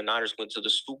prior, when the Niners went to the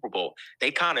Super Bowl,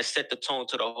 they kind of set the tone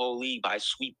to the whole league by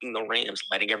sweeping the Rams,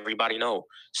 letting everybody know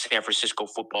San Francisco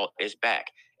football is back.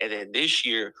 And then this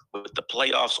year, with the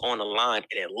playoffs on the line,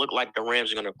 and it looked like the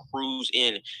Rams are going to cruise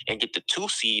in and get the 2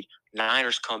 seed,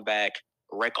 Niners come back,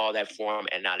 wreck all that for them,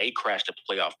 and now they crash the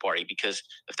playoff party. Because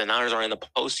if the Niners are in the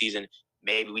postseason,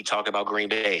 maybe we talk about Green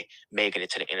Bay making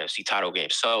it to the NFC title game.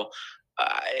 So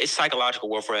it's psychological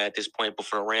warfare at this point. But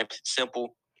for the Rams, it's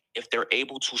simple. if they're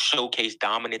able to showcase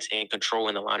dominance and control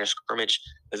in the line of scrimmage,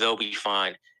 they'll be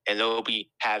fine. And they'll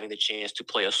be having the chance to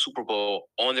play a Super Bowl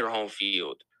on their home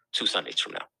field 2 Sundays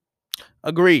from now.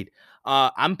 Agreed.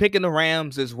 I'm picking the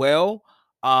Rams as well.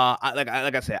 Like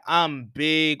I said, I'm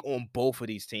big on both of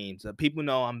these teams. People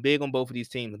know I'm big on both of these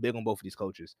teams. I'm big on both of these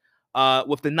coaches.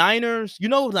 With the Niners, you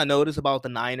know what I noticed about the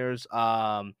Niners?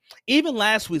 Even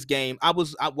last week's game,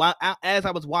 as I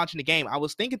was watching the game, I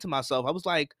was thinking to myself, I was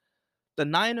like, the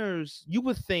Niners, you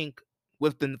would think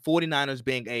with the 49ers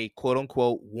being a quote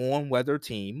unquote warm weather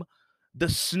team, the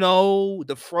snow,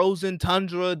 the frozen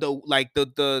tundra,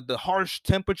 the harsh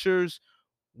temperatures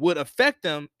would affect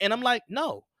them. And I'm like,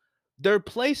 no, their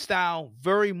play style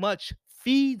very much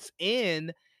feeds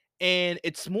in, and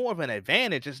it's more of an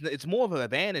advantage. It's more of an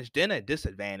advantage than a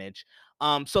disadvantage.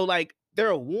 So like they're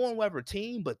a warm weather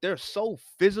team, but they're so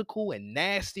physical and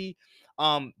nasty.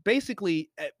 Basically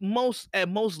at most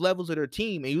levels of their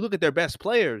team, and you look at their best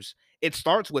players, it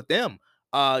starts with them.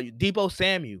 Debo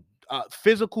Samuel,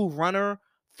 physical runner,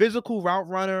 physical route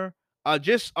runner,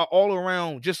 just all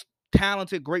around, just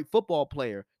talented, great football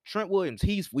player. Trent Williams,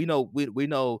 we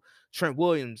know Trent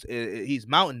Williams, he's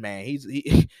mountain man.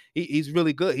 He's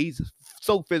really good. He's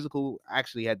so physical.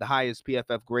 Actually, had the highest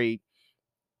PFF grade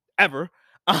ever.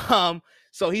 Um,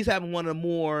 so he's having one of the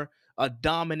more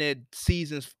dominant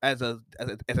seasons as a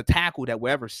tackle that we're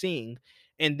ever seeing.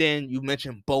 And then you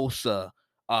mentioned Bosa,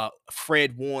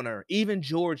 Fred Warner, even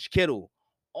George Kittle.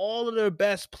 All of their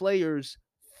best players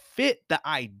fit the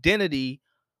identity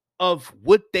of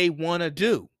what they want to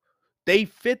do. They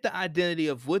fit the identity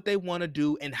of what they want to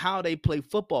do and how they play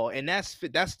football, and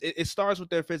it starts with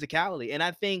their physicality. And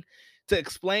I think to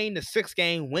explain the 6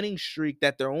 game winning streak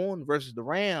that they're on versus the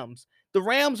Rams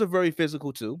are very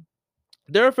physical too.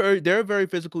 They're a very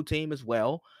physical team as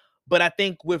well. But I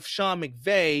think with Sean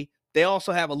McVay, they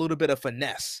also have a little bit of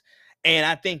finesse. And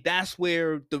I think that's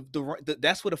where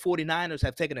that's what the 49ers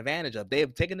have taken advantage of. They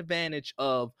have taken advantage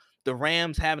of the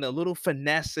Rams having a little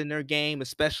finesse in their game,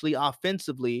 especially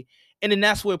offensively. And then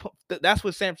that's where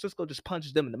San Francisco just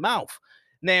punches them in the mouth.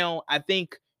 Now, I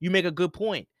think you make a good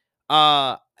point.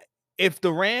 Uh if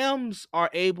the Rams are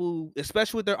able,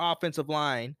 especially with their offensive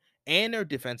line and their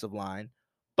defensive line,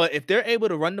 but if they're able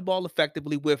to run the ball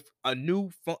effectively with a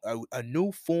new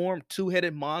form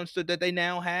two-headed monster that they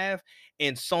now have,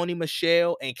 and Sony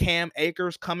Michel and Cam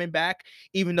Akers coming back,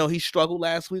 even though he struggled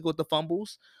last week with the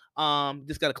fumbles,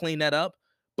 just got to clean that up.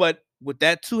 But with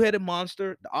that two-headed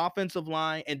monster, the offensive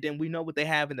line, and then we know what they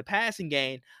have in the passing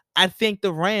game, I think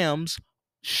the Rams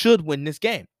should win this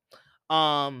game.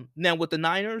 Now with the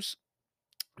Niners,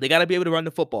 they got to be able to run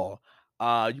the football.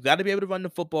 You got to be able to run the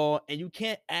football, and you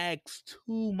can't ask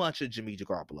too much of Jimmy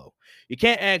Garoppolo. You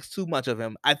can't ask too much of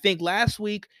him. I think last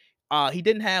week, he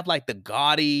didn't have like the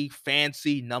gaudy,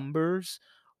 fancy numbers,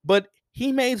 but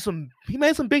he made some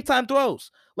big time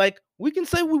throws. Like we can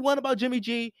say we won about Jimmy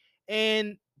G,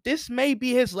 and this may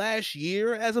be his last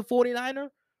year as a 49er,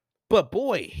 but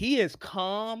boy, he is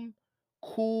calm,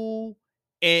 cool,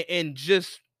 and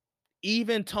just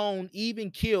even tone,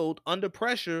 even killed under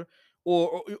pressure,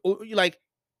 like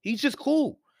he's just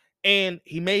cool. And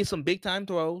he made some big time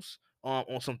throws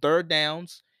on some third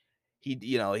downs.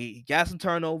 He got some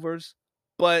turnovers,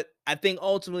 but I think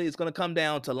ultimately it's going to come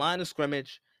down to line of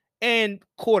scrimmage and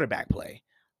quarterback play.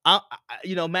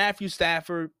 Matthew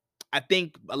Stafford. I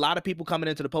think a lot of people coming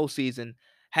into the postseason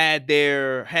had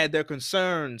their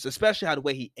concerns, especially how the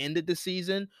way he ended the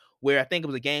season. Where I think it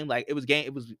was a game like it was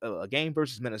a game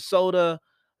versus Minnesota.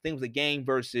 I think it was a game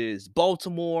versus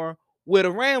Baltimore, where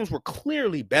the Rams were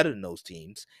clearly better than those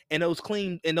teams, and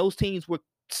those teams were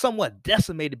somewhat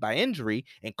decimated by injury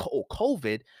and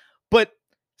COVID, but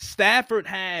Stafford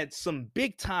had some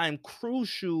big time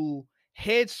crucial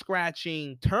head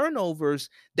scratching turnovers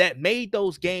that made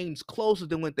those games closer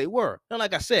than what they were. And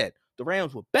like I said, the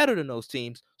Rams were better than those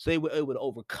teams, so they were able to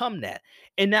overcome that.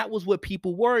 And that was what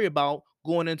people worry about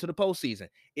going into the postseason.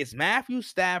 Is Matthew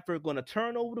Stafford going to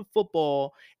turn over the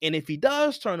football? And if he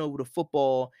does turn over the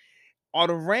football, are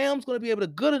the Rams going to be able to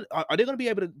good? Are they going to be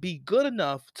able to be good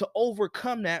enough to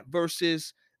overcome that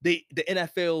versus the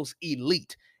NFL's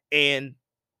elite? And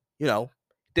you know,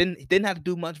 didn't have to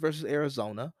do much versus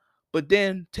Arizona, but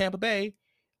then Tampa Bay,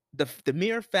 the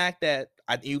mere fact that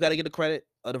you got to give the credit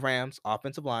of the Rams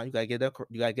offensive line, you got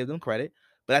to give them credit,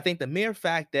 but I think the mere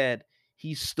fact that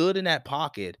he stood in that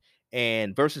pocket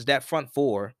and versus that front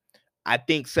four, I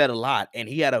think said a lot, and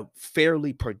he had a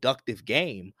fairly productive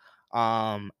game.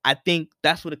 I think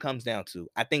that's what it comes down to.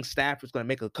 I think Stafford's going to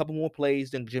make a couple more plays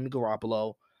than Jimmy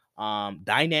Garoppolo.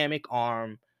 Dynamic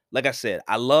arm, like I said,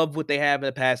 I love what they have in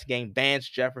the passing game. Vance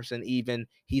Jefferson, even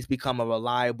he's become a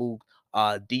reliable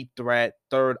deep threat,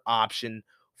 third option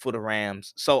for the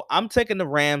Rams. So I'm taking the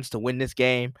Rams to win this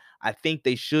game. I think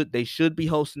they should be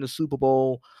hosting the Super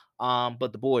Bowl.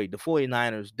 But the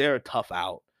 49ers, they're a tough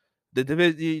out.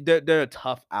 They're a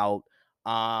tough out.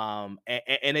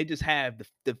 And they just have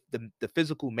the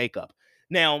physical makeup.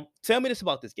 Now, tell me this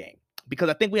about this game, because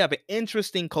I think we have an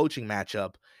interesting coaching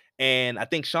matchup. And I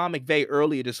think Sean McVay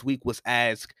earlier this week was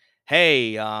asked,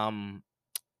 "Hey,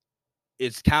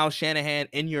 is Kyle Shanahan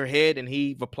in your head?" And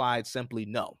he replied simply,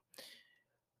 "No."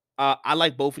 I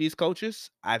like both of these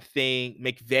coaches. I think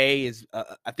McVay is.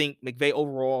 I think McVay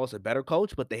overall is a better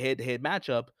coach, but the head-to-head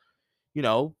matchup,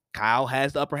 Kyle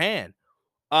has the upper hand.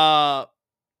 Uh,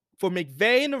 for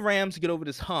McVay and the Rams to get over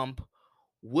this hump,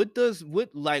 what does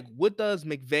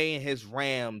McVay and his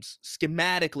Rams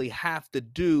schematically have to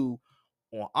do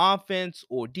on offense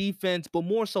or defense, but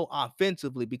more so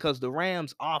offensively, because the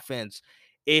Rams offense,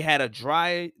 it had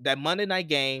that Monday night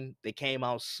game, they came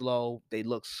out slow, they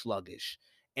looked sluggish.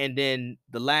 And then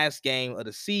the last game of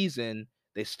the season,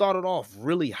 they started off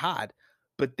really hot,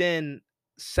 but then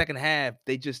second half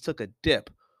they just took a dip.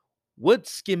 What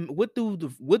does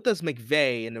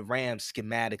McVay and the Rams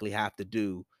schematically have to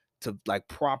do to like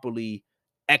properly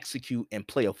execute and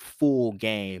play a full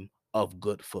game of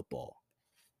good football?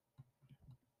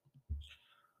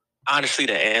 Honestly,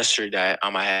 the answer that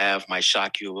I'm gonna have might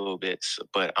shock you a little bit,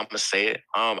 but I'm gonna say it.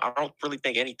 I don't really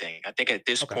think anything. I think at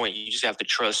this Okay. point, you just have to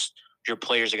trust your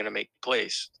players are gonna make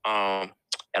plays. And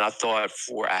I thought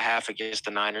for a half against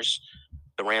the Niners,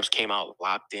 the Rams came out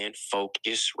locked in,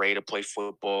 focused, ready to play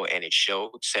football, and it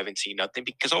showed 17-0.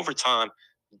 Because over time,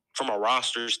 from a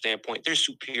roster standpoint, they're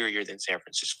superior than San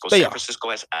Francisco. They San are. Francisco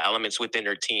has elements within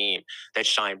their team that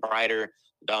shine brighter.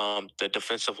 The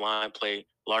defensive line play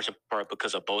large in part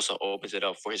because of Bosa opens it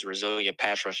up for his resilient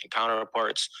pass rushing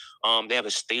counterparts. They have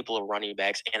a stable of running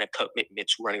backs and a commitment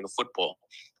to running the football,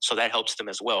 so that helps them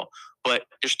as well. But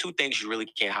there's two things you really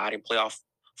can't hide in playoff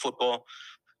football.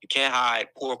 You can't hide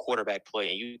poor quarterback play,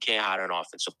 and you can't hide an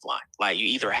offensive line. Like, you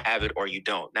either have it or you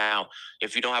don't. Now,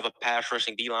 if you don't have a pass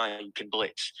rushing D line, you can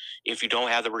blitz. If you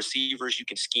don't have the receivers, you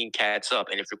can scheme cats up.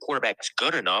 And if your quarterback is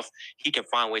good enough, he can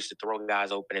find ways to throw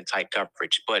guys open in tight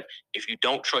coverage. But if you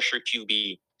don't trust your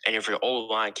QB, and if your old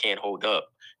line can't hold up,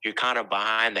 you're kind of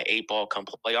behind the eight ball come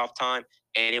playoff time,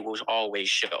 and it will always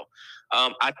show.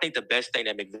 I think the best thing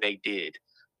that McVay did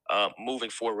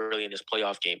moving forward really in this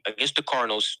playoff game against the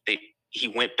Cardinals, he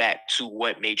went back to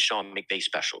what made Sean McVay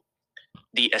special: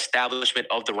 the establishment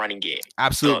of the running game, the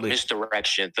Absolutely.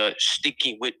 misdirection, the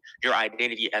sticking with your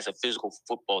identity as a physical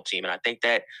football team. And I think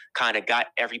that kind of got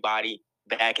everybody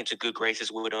back into good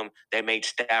graces with him. That made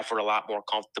Stafford a lot more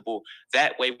comfortable.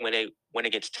 That way, when they went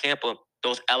against Tampa,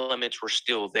 those elements were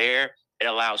still there. It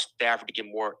allows Stafford to get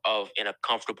more of in a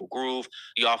comfortable groove.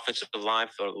 The offensive line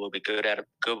felt a little bit good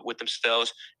with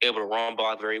themselves, able to run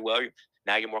block very well.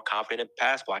 Now you're more confident in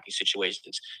pass blocking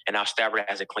situations. And now Stafford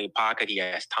has a clean pocket. He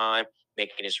has time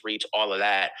making his reads, all of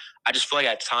that. I just feel like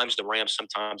at times the Rams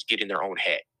sometimes get in their own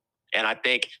head. And I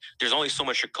think there's only so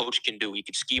much your coach can do. He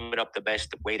can scheme it up the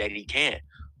best way that he can.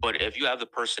 But if you have the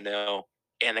personnel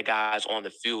and the guys on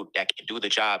the field that can do the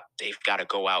job, they've got to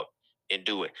go out and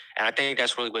do it. And I think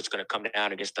that's really what's going to come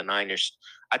down against the Niners.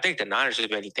 I think the Niners,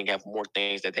 if anything, have more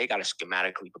things that they got to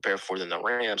schematically prepare for than the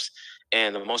Rams.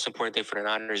 And the most important thing for the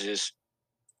Niners is,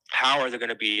 how are they going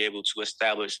to be able to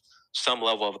establish some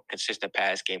level of a consistent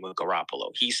pass game with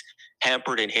Garoppolo? He's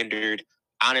hampered and hindered.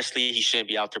 Honestly, he shouldn't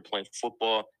be out there playing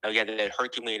football. Now, he had that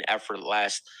Herculean effort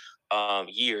last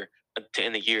year to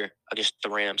end the year against the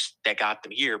Rams that got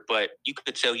them here, but you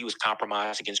could tell he was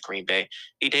compromised against Green Bay.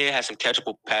 He did have some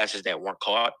catchable passes that weren't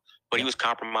caught, but he was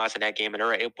compromised in that game, and they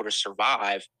were able to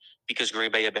survive because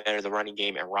Green Bay had better the running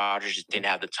game, and Rodgers just didn't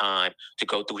have the time to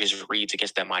go through his reads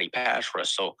against that mighty pass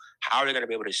rush. So how are they going to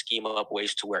be able to scheme up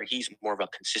ways to where he's more of a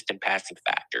consistent passing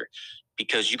factor?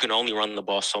 Because you can only run the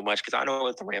ball so much. Because I know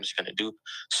what the Rams are going to do: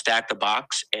 stack the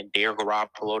box and dare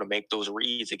Garoppolo to make those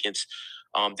reads against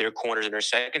their corners and their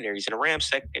secondaries. And the Rams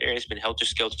secondary has been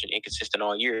helter-skelter and inconsistent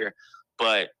all year,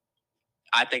 but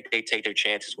I think they take their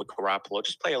chances with Garoppolo.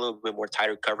 Just play a little bit more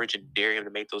tighter coverage and dare him to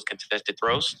make those contested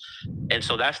throws. And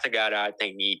so that's the guy that I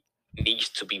think needs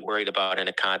to be worried about in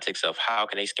the context of how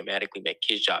can they schematically make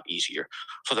his job easier.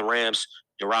 For the Rams,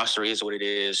 the roster is what it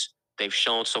is. They've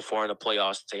shown so far in the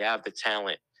playoffs they have the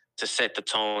talent to set the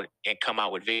tone and come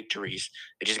out with victories.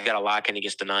 They just got to lock in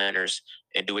against the Niners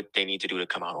and do what they need to do to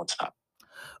come out on top.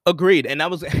 Agreed. And that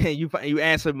was you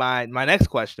answered my next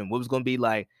question. What was going to be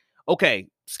like, okay,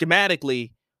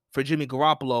 schematically for Jimmy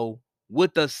Garoppolo,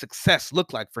 what does success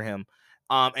look like for him?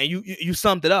 And you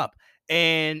summed it up.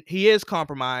 And he is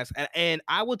compromised. And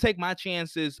I will take my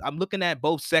chances. I'm looking at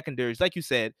both secondaries. Like you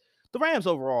said, the Rams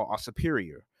overall are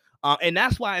superior. And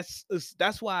that's why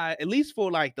that's why, at least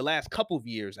for like the last couple of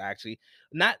years, actually,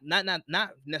 not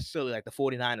necessarily like the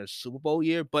 49ers Super Bowl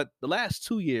year, but the last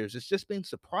 2 years, it's just been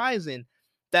surprising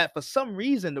that for some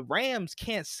reason the Rams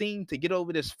can't seem to get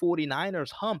over this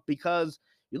 49ers hump, because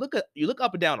you look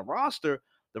up and down the roster,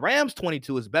 the Rams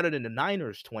 22 is better than the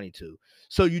Niners 22.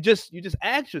 So you just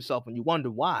ask yourself and you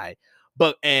wonder why.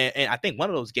 But and I think one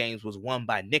of those games was won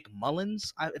by Nick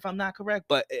Mullins, if I'm not correct,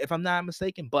 but if I'm not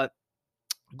mistaken. But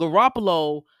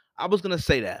Garoppolo, I was gonna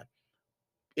say that,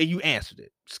 and you answered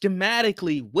it.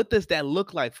 Schematically, what does that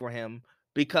look like for him?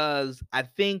 Because I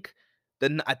think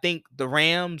the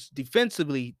Rams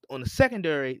defensively on the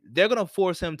secondary, they're gonna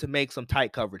force him to make some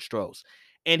tight coverage throws.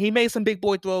 And he made some big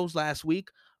boy throws last week.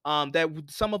 That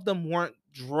some of them weren't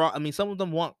some of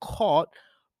them weren't caught,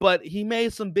 but he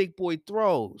made some big boy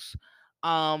throws.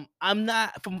 I'm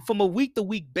not from a week to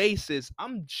week basis,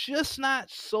 I'm just not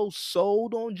so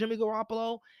sold on Jimmy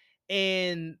Garoppolo.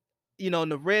 And in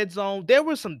the red zone, there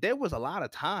was a lot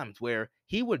of times where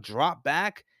he would drop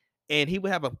back and he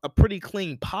would have a pretty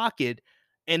clean pocket,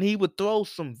 and he would throw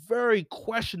some very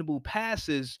questionable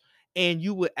passes, and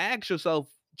you would ask yourself,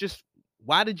 just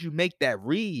why did you make that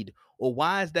read, or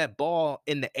why is that ball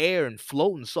in the air and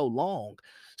floating so long?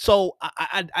 So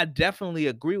I definitely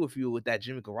agree with you with that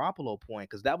Jimmy Garoppolo point,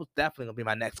 because that was definitely gonna be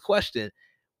my next question.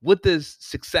 What does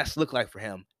success look like for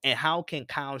him, and how can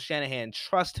Kyle Shanahan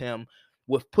trust him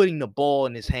with putting the ball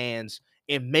in his hands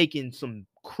and making some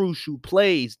crucial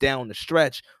plays down the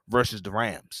stretch versus the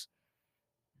Rams?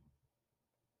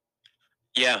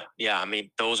 Yeah. I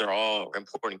mean, those are all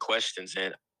important questions.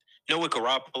 And with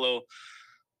Garoppolo,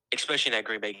 especially in that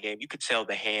Green Bay game, you could tell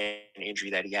the hand injury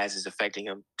that he has is affecting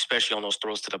him, especially on those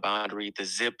throws to the boundary. The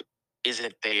zip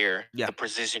isn't there. Yeah. The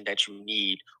precision that you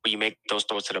need when you make those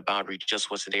throws to the boundary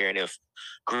just wasn't there. And if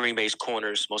Green Bay's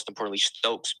corners, most importantly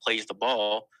Stokes, plays the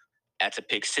ball, that's a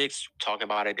pick six, talking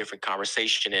about a different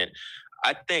conversation. And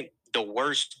I think the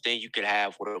worst thing you could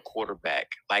have with a quarterback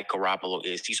like Garoppolo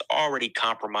is he's already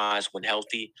compromised when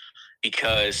healthy,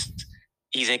 because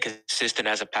he's inconsistent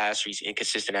as a passer, he's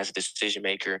inconsistent as a decision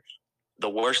maker. The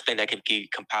worst thing that can be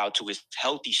compiled to his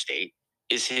healthy state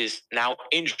is his now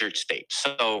injured state.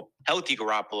 So healthy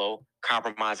Garoppolo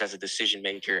compromised as a decision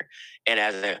maker and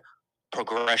as a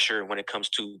progressor when it comes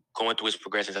to going through his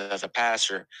progressions as a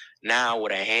passer. Now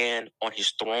with a hand on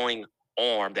his throwing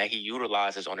arm that he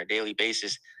utilizes on a daily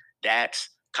basis, that's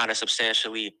kind of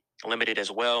substantially limited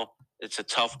as well. It's a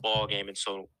tough ball game, and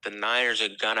so the Niners are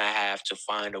gonna have to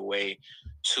find a way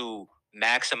to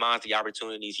maximize the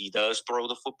opportunities he does throw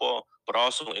the football, but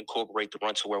also incorporate the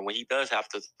run to where when he does have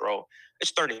to throw,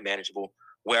 it's thoroughly manageable.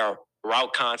 Where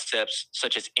route concepts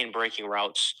such as in breaking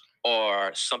routes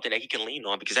or something that he can lean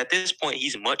on, because at this point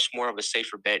he's much more of a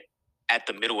safer bet at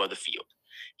the middle of the field.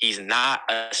 He's not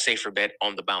a safer bet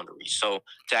on the boundary. So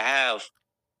to have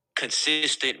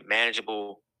consistent,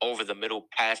 manageable over the middle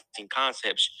passing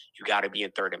concepts, you got to be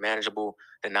in third and manageable.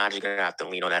 The Niners are going to have to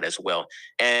lean on that as well.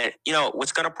 And,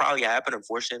 what's going to probably happen,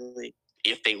 unfortunately,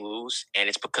 if they lose, and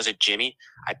it's because of Jimmy,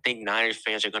 I think Niners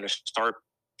fans are going to start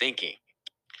thinking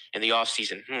in the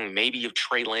offseason, maybe if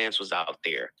Trey Lance was out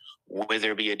there, would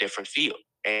there be a different field?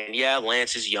 And yeah,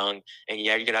 Lance is young, and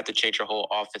yeah, you're gonna have to change your whole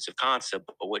offensive concept.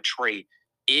 But what Trey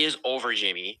is over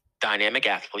Jimmy, dynamic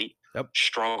athlete, Yep.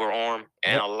 stronger arm,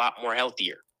 and Yep. a lot more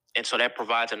healthier. And so that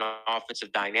provides an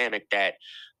offensive dynamic that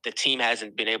the team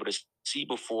hasn't been able to see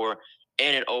before,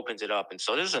 and it opens it up. And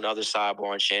so this is another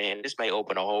sidebar on Shanahan. This may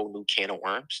open a whole new can of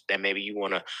worms that maybe you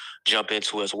want to jump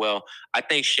into as well. I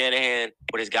think Shanahan,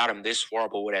 what has got him this far,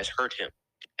 but what has hurt him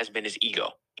has been his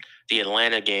ego. The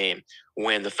Atlanta game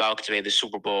when the Falcons made the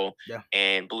Super Bowl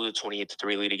and blew the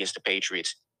 28-3 lead against the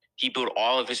Patriots. He built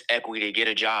all of his equity to get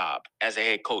a job as a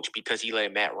head coach because he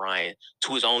led Matt Ryan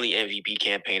to his only MVP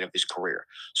campaign of his career.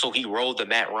 So he rode the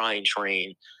Matt Ryan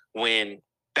train when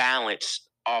balanced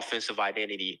offensive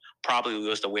identity probably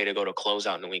was the way to go to close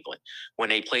out New England. When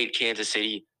they played Kansas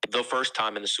City the first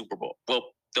time in the Super Bowl,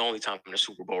 well, the only time in the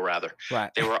Super Bowl, rather. Right.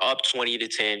 They were up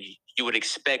 20-10. You would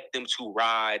expect them to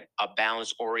ride a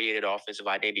balance-oriented offensive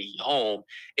identity home.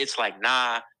 It's like,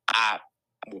 nah, I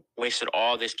wasted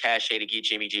all this cachet to get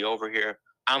Jimmy G over here.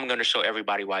 I'm going to show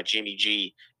everybody why Jimmy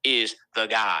G is the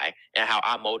guy and how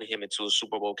I molded him into a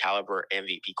Super Bowl caliber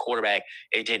MVP quarterback.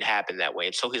 It didn't happen that way.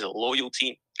 And so his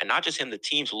loyalty, and not just him, the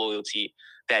team's loyalty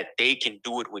that they can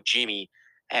do it with Jimmy,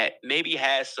 maybe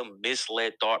has some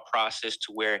misled thought process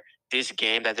to where this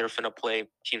game that they're going to play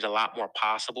seems a lot more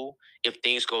possible if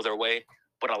things go their way.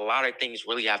 but a lot of things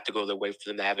really have to go their way for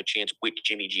them to have a chance with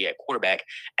Jimmy G at quarterback.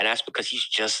 And that's because he's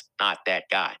just not that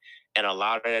guy. And a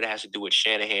lot of that has to do with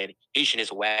Shanahan hitching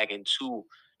his wagon to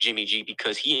Jimmy G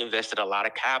because he invested a lot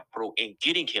of capital in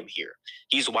getting him here.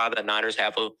 He's why the Niners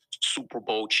have a Super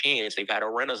Bowl chance. They've had a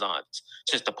renaissance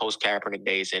since the post Kaepernick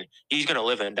days, and he's going to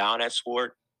live and die on that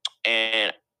sport.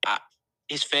 And I,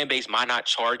 his fan base might not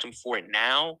charge him for it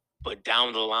now, but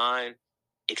down the line,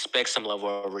 expect some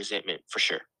level of resentment for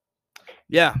sure.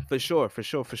 Yeah, for sure, for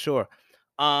sure, for sure.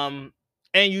 Um,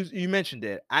 and you mentioned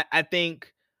it. I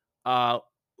think uh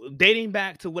dating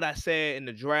back to what I said in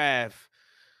the draft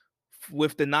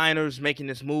with the Niners making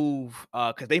this move,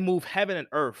 because they moved heaven and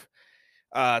earth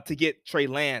to get Trey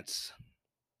Lance.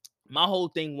 My whole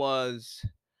thing was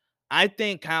I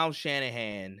think Kyle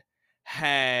Shanahan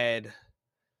had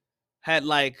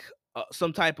like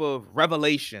some type of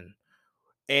revelation,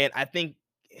 and I think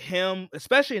him,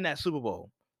 especially in that Super Bowl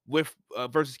with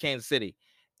versus Kansas City,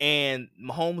 and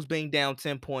Mahomes being down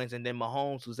 10 points, and then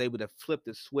Mahomes was able to flip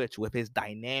the switch with his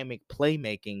dynamic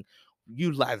playmaking,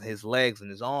 utilizing his legs and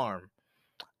his arm.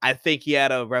 I think he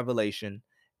had a revelation.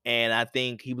 And I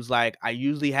think he was like, I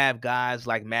usually have guys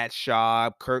like Matt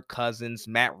Schaub, Kirk Cousins,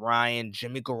 Matt Ryan,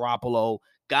 Jimmy Garoppolo,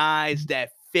 guys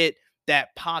that fit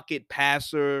that pocket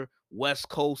passer, West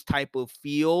Coast type of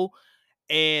feel.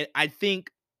 And I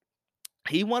think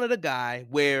he wanted a guy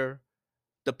where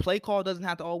the play call doesn't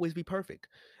have to always be perfect.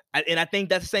 And I think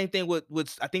that's the same thing with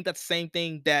I think that's the same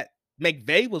thing that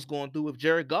McVay was going through with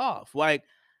Jared Goff. Like,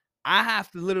 I have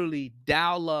to literally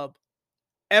dial up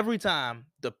every time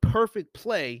the perfect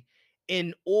play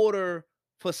in order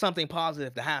for something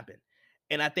positive to happen.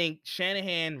 And I think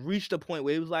Shanahan reached a point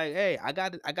where he was like, "Hey, I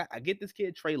get this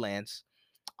kid Trey Lance.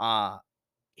 Uh,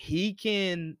 he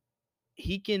can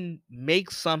he can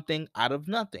make something out of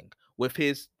nothing with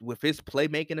his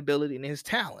playmaking ability and his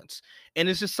talents, and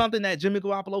it's just something that Jimmy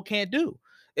Garoppolo can't do.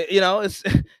 It's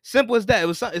simple as that.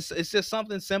 It's just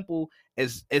something simple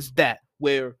as that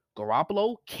where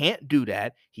Garoppolo can't do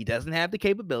that. He doesn't have the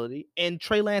capability, and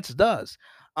Trey Lance does.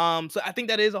 So I think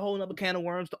that is a whole nother can of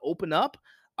worms to open up.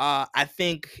 I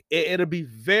think it'll be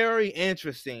very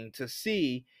interesting to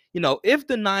see, if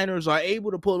the Niners are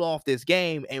able to pull off this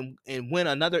game and win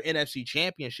another NFC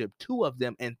championship, two of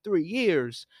them in 3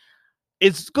 years,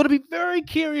 it's going to be very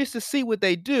curious to see what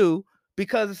they do,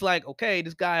 because it's like, okay,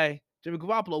 this guy, Jimmy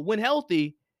Garoppolo, when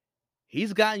healthy,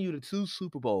 he's gotten you to two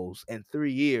Super Bowls in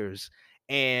 3 years.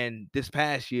 And this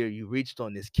past year, you reached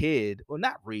on this kid, or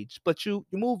not reached, but you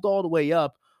moved all the way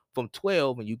up from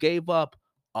 12, and you gave up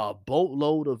a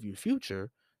boatload of your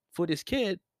future for this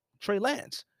kid, Trey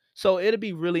Lance. So it'll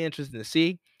be really interesting to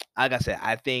see. Like I said,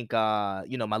 I think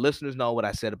my listeners know what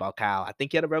I said about Kyle. I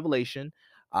think he had a revelation.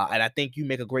 And I think you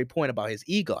make a great point about his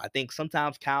ego. I think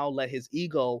sometimes Kyle let his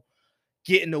ego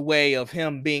get in the way of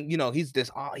him being, he's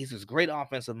this great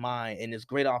offensive mind and this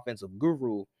great offensive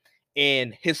guru,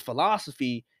 and his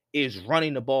philosophy is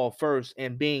running the ball first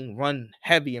and being run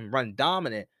heavy and run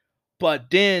dominant. But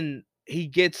then he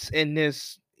gets in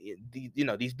these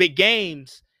big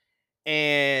games,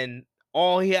 and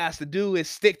all he has to do is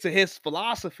stick to his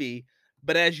philosophy.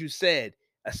 But as you said,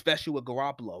 especially with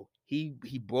Garoppolo, he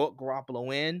brought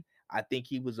Garoppolo in. I think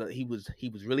he was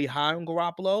really high on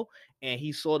Garoppolo, and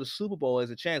he saw the Super Bowl as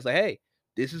a chance. Like, hey,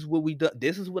 this is what we done.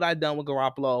 This is what I done with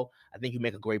Garoppolo. I think you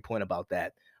make a great point about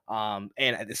that. And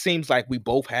it seems like we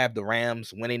both have the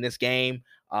Rams winning this game.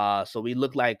 So we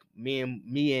look like me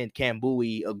and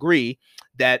Kambui agree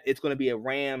that it's going to be a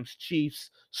Rams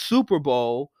Chiefs Super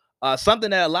Bowl,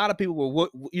 something that a lot of people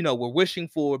were wishing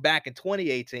for back in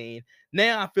 2018.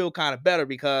 Now I feel kind of better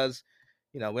because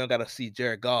we don't got to see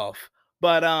Jared Goff,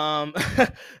 but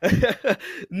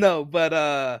no,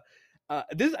 but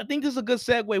this I think this is a good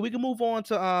segue. We can move on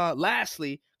to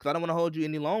lastly, because I don't want to hold you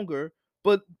any longer.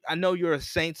 But I know you're a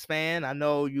Saints fan. I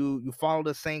know you follow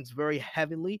the Saints very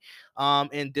heavily.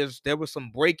 And there was some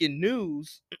breaking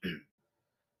news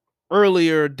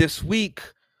earlier this week,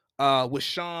 with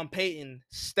Sean Payton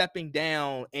stepping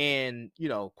down and,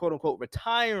 quote unquote,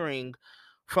 retiring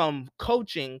from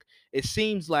coaching. It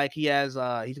seems like he's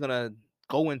gonna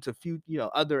go into few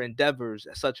other endeavors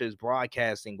such as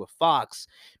broadcasting with Fox.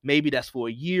 Maybe that's for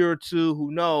a year or two.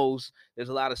 Who knows? There's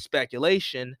a lot of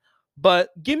speculation. But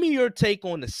give me your take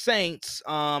on the Saints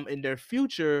in their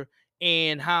future,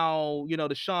 and how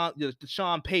the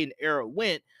Sean Payton era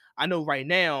went. I know right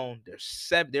now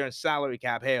they're in salary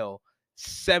cap hell.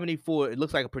 74, it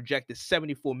looks like a projected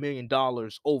 $74 million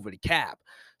over the cap.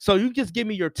 So you just give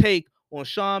me your take on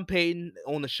Sean Payton,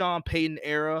 on the Sean Payton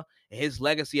era and his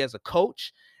legacy as a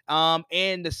coach,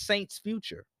 and the Saints'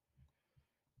 future.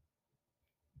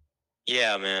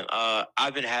 Yeah, man.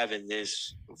 I've been having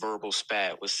this verbal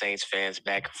spat with Saints fans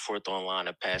back and forth online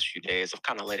the past few days. I've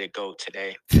kind of let it go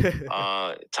today.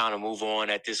 Time to move on.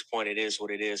 At this point, it is what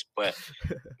it is. But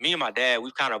me and my dad,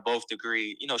 we've kind of both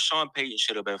agreed, Sean Payton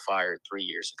should have been fired 3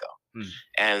 years ago. Mm.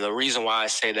 And the reason why I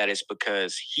say that is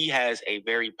because he has a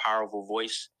very powerful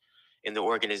voice in the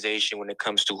organization when it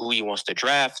comes to who he wants to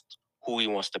draft, who he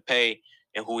wants to pay,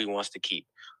 and who he wants to keep.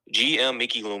 GM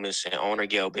Mickey Loomis and owner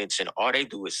Gail Benson, all they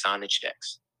do is sign the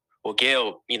checks. Well,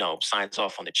 Gail, signs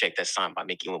off on the check that's signed by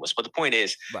Mickey Loomis. But the point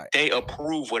is, Right. they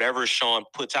approve whatever Sean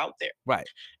puts out there. Right.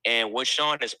 And what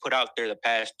Sean has put out there the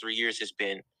past 3 years has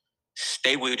been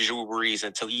stay with Drew Brees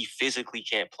until he physically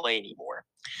can't play anymore.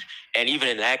 And even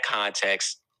in that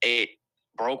context, it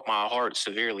broke my heart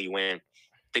severely when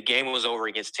the game was over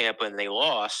against Tampa and they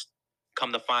lost.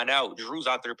 Come to find out, Drew's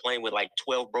out there playing with like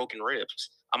 12 broken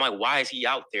ribs. I'm like, why is he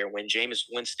out there when Jameis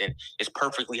Winston is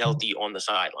perfectly healthy on the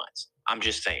sidelines? I'm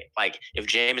just saying, like, if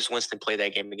Jameis Winston played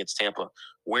that game against Tampa,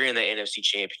 we're in the NFC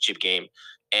Championship game,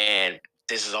 and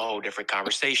this is a whole different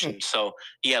conversation. So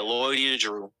he had loyalty to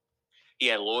Drew. He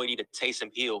had loyalty to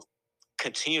Taysom Hill,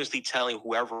 continuously telling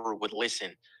whoever would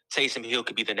listen, Taysom Hill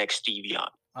could be the next Steve Young.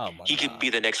 He could be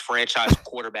the next franchise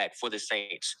quarterback for the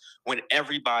Saints. When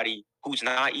everybody who's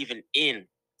not even in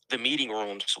the meeting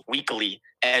rooms weekly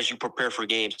as you prepare for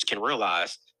games can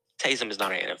realize Taysom is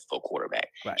not an NFL quarterback.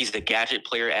 Right. He's the gadget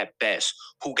player at best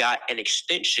who got an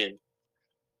extension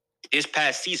this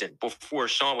past season before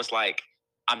Sean was like,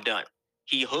 I'm done.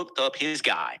 He hooked up his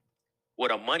guy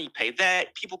with a money pay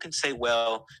that people can say,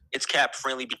 well, it's cap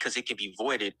friendly because it can be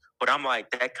voided. But I'm like,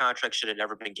 that contract should have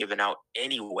never been given out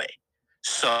anyway.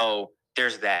 So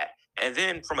there's that. And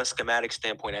then from a schematic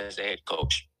standpoint as a head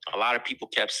coach, a lot of people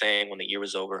kept saying when the year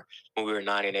was over, when we were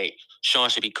 9-8, Sean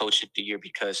should be coach of the year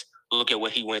because look at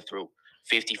what he went through.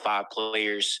 55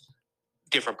 players,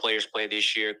 different players played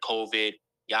this year, COVID,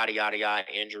 yada, yada, yada,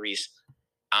 injuries.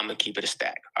 I'm going to keep it a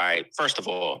stack. All right. First of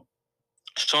all,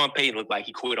 Sean Payton looked like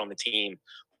he quit on the team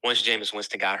once Jameis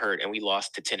Winston got hurt and we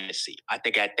lost to Tennessee. I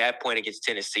think at that point against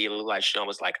Tennessee, it looked like Sean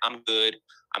was like, I'm good.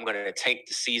 I'm going to take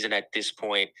the season at this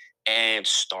point and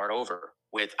start over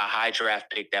with a high draft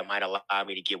pick that might allow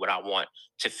me to get what I want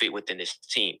to fit within this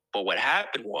team. But what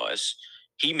happened was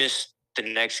he missed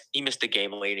the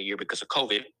game late in the year because of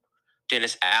COVID.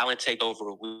 Dennis Allen take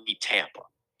over with Tampa,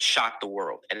 shocked the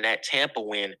world. And that Tampa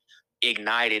win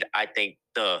ignited, I think,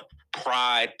 the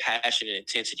pride, passion, and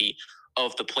intensity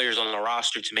of the players on the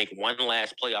roster to make one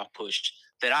last playoff push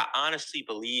that I honestly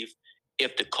believe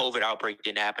if the COVID outbreak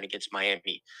didn't happen against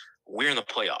Miami, we're in the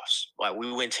playoffs. Like,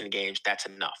 we win 10 games, that's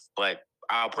enough. But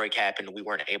outbreak happened, we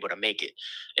weren't able to make it.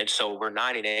 And so we're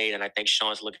 9-8, and I think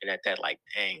Sean's looking at that like,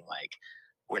 dang, like,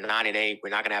 we're 9-8. We're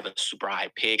not going to have a super high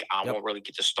pick. I won't really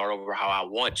get to start over how I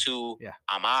want to. Yeah.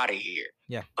 I'm out of here.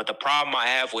 Yeah. But the problem I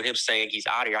have with him saying he's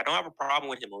out of here, I don't have a problem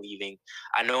with him leaving.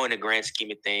 I know in the grand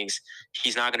scheme of things,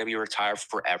 he's not going to be retired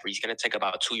forever. He's going to take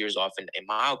about 2 years off. And in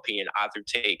my opinion, either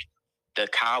take the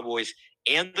Cowboys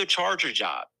and the Charger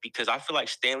job, because I feel like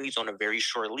Stanley's on a very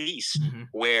short lease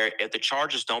where if the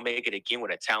Chargers don't make it again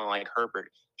with a talent like Herbert,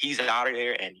 he's out of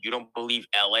there. And you don't believe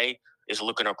LA is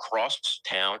looking across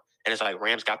town. And it's like,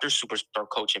 Rams got their superstar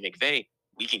coach in McVay.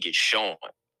 We can get Sean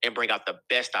and bring out the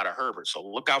best out of Herbert. So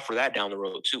look out for that down the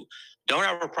road, too. Don't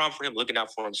have a problem for him looking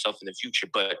out for himself in the future.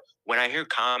 But when I hear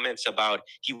comments about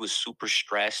he was super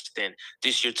stressed and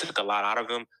this year took a lot out of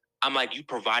him, I'm like, you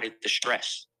provided the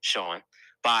stress, Sean,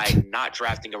 by not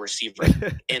drafting a receiver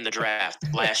in the draft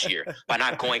last year, by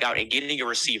not going out and getting a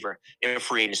receiver in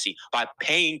free agency, by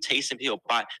paying Taysom Hill,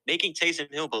 by making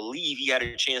Taysom Hill believe he had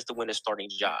a chance to win a starting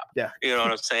job. Yeah. You know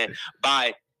what I'm saying?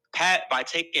 By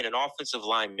taking an offensive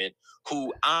lineman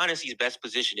who honestly his best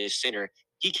position is center.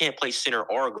 He can't play center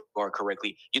or guard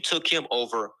correctly. You took him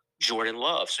over Jordan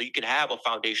Love, so you can have a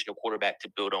foundational quarterback to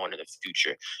build on in the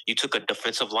future. You took a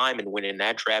defensive lineman when in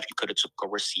that draft you could have took a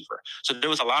receiver. So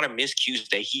there was a lot of miscues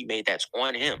that he made that's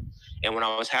on him. And when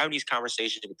I was having these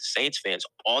conversations with the Saints fans,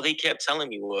 all they kept telling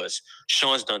me was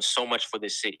Sean's done so much for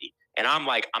this city. And I'm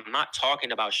like, I'm not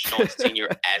talking about Sean's tenure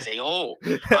as a whole.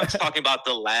 I'm talking about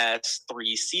the last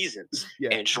 3 seasons. Yeah.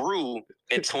 And Drew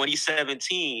in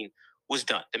 2017 was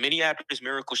done. The Minneapolis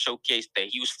Miracle showcased that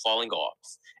he was falling off.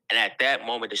 And at that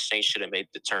moment, the Saints should have made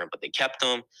the turn. But they kept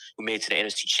him. We made it to the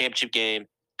NFC Championship game,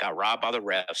 got robbed by the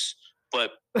refs.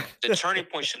 But the turning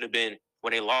point should have been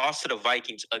when they lost to the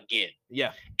Vikings again.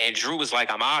 Yeah. And Drew was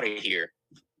like, I'm out of here.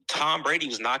 Tom Brady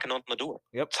was knocking on the door.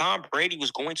 Yep. Tom Brady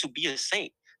was going to be a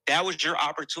Saint. That was your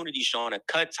opportunity, Sean, to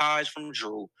cut ties from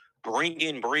Drew, bring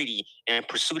in Brady, and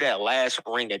pursue that last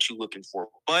ring that you're looking for.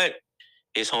 But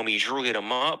his homie Drew hit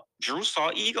him up. Drew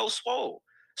saw ego swole.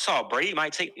 saw Brady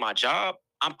might take my job.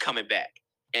 I'm coming back.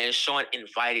 And Sean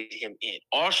invited him in.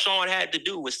 All Sean had to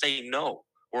do was say, no,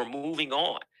 we're moving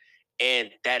on. And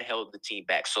that held the team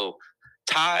back. So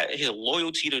Ty, his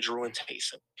loyalty to Drew and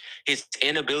Taysom, his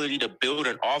inability to build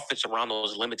an offense around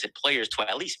those limited players to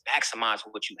at least maximize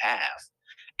what you have.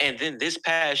 And then this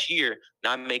past year,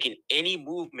 not making any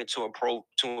movement to improve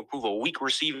a weak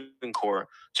receiving core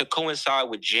to coincide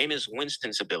with Jameis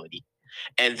Winston's ability,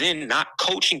 and then not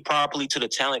coaching properly to the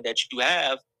talent that you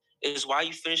have is why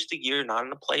you finished the year not in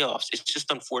the playoffs. It's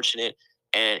just unfortunate.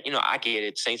 And, I get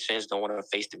it. Saints fans don't want to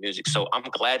face the music. So I'm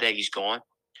glad that he's gone.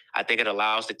 I think it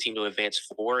allows the team to advance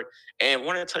forward. And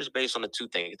want to touch base on the two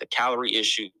things, the calorie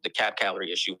issue, the cap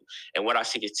calorie issue, and what I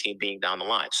see this team being down the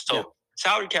line. So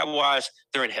salary cap wise,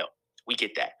 they're in hell. We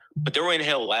get that. But they were in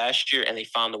hell last year and they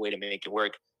found a way to make it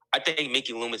work. I think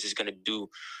Mickey Loomis is going to do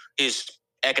his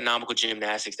economical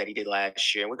gymnastics that he did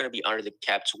last year. And we're going to be under the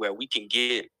cap to where we can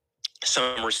get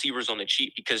some receivers on the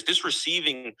cheap, because this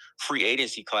receiving free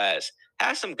agency class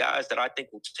has some guys that I think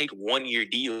will take 1-year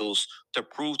deals to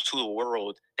prove to the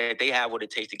world that they have what it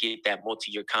takes to get that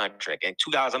multi-year contract. And two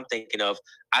guys I'm thinking of,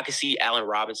 I can see Allen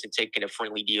Robinson taking a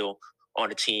friendly deal on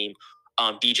the team.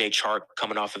 DJ Chark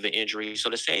coming off of an injury. So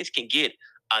the Saints can get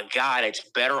a guy that's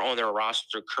better on their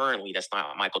roster currently, that's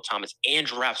not Michael Thomas, and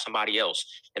draft somebody else.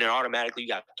 And then automatically you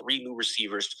got 3 new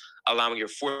receivers, allowing your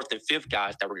 4th and 5th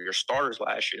guys that were your starters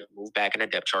last year to move back in the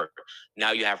depth chart.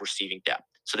 Now you have receiving depth.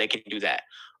 So they can do that.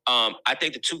 I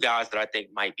think the 2 guys that I think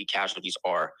might be casualties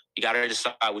are, you got to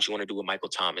decide what you want to do with Michael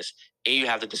Thomas, and you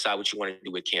have to decide what you want to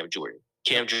do with Cam Jordan.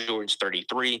 Cam Jordan's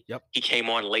 33. Yep. He came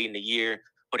on late in the year.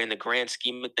 But in the grand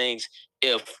scheme of things,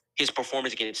 if his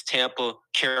performance against Tampa,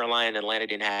 Carolina, and Atlanta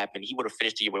didn't happen, he would have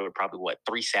finished the year with probably,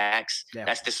 3 sacks? Yeah.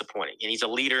 That's disappointing. And he's a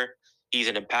leader. He's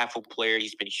an impactful player.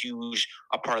 He's been huge,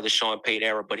 a part of the Sean Payton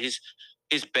era. But his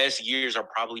best years are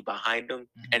probably behind him.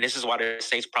 Mm-hmm. And this is why the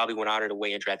Saints probably went out of the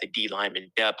way and drafted D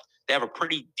lineman depth. They have a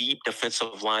pretty deep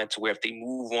defensive line to where if they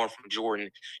move on from Jordan,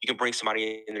 you can bring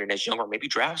somebody in there that's younger, maybe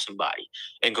draft somebody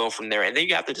and go from there. And then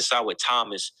you have to decide with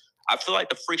Thomas. I feel like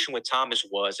the friction with Thomas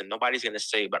was, and nobody's going to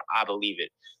say, but I believe it,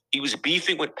 he was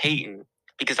beefing with Peyton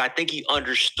because I think he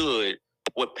understood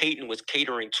what Peyton was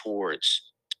catering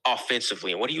towards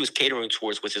offensively. And what he was catering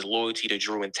towards was his loyalty to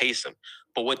Drew and Taysom.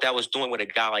 But what that was doing with a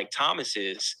guy like Thomas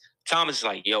is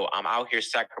like, yo, I'm out here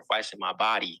sacrificing my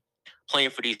body,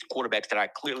 playing for these quarterbacks that I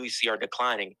clearly see are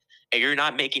declining. And you're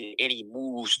not making any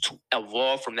moves to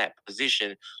evolve from that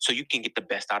position so you can get the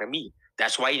best out of me.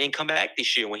 That's why he didn't come back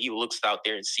this year, when he looks out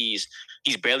there and sees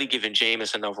he's barely giving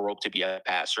Jameis enough rope to be a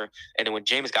passer. And then when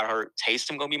Jameis got hurt,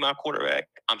 Taysom going to be my quarterback,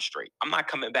 I'm straight. I'm not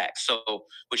coming back. So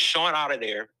with Sean out of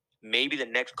there, maybe the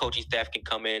next coaching staff can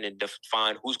come in and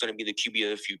define who's going to be the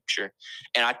QB of the future.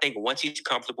 And I think once he's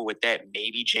comfortable with that,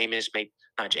 maybe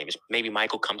maybe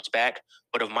Michael comes back.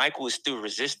 But if Michael is still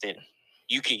resistant,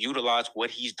 you can utilize what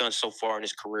he's done so far in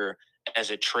his career as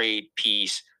a trade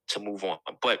piece to move on.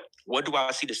 But what do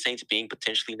I see the Saints being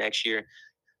potentially next year?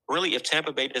 Really, if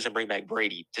Tampa Bay doesn't bring back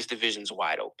Brady, this division's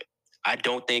wide open. I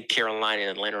don't think Carolina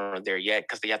and Atlanta are there yet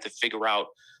because they have to figure out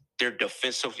their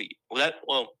defensive.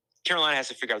 Carolina has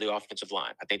to figure out the offensive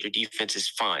line. I think their defense is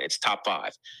fine. It's top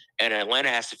 5. And Atlanta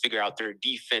has to figure out their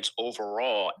defense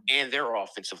overall and their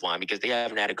offensive line because they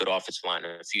haven't had a good offensive line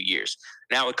in a few years.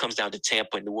 Now it comes down to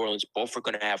Tampa and New Orleans. Both are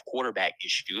going to have quarterback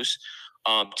issues.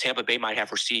 Tampa Bay might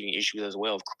have receiving issues as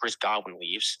well if Chris Godwin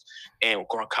leaves and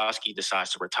Gronkowski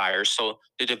decides to retire. So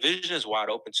the division is wide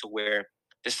open to where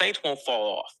the Saints won't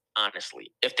fall off,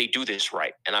 honestly, if they do this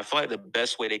right. And I feel like the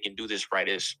best way they can do this right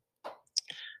is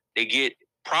they get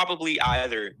probably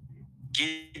either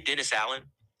get Dennis Allen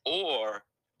or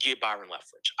get Byron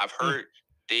Leftwich. I've heard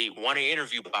they want to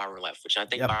interview Byron Leftwich. I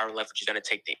think Byron Leftwich is going to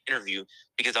take the interview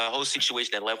because the whole situation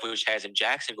that Leftwich has in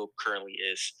Jacksonville currently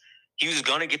is he was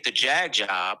going to get the Jag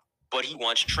job, but he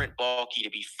wants Trent Baalke to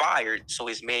be fired so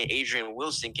his man Adrian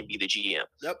Wilson can be the GM.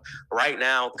 Yep. Right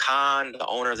now, Khan, the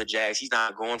owner of the Jags, he's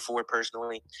not going for it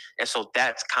personally. And so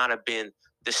that's kind of been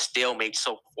the stalemate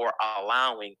so far,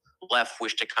 allowing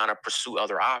Leftwich to kind of pursue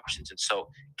other options. And so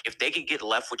if they can get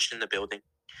Leftwich in the building,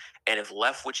 and if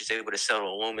Leftwich is able to sell to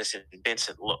Loomis and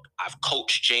Benson, look, I've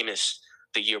coached Jameis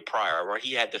the year prior where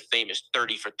he had the famous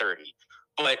 30 for 30.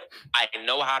 But I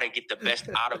know how to get the best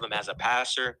out of him as a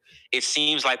passer. It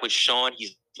seems like with Sean,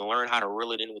 he's learned how to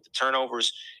reel it in with the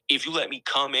turnovers. If you let me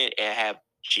come in and have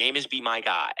Jameis be my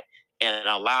guy and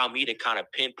allow me to kind of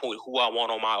pinpoint who I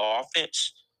want on my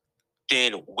offense,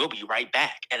 then we'll be right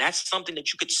back. And that's something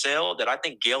that you could sell that I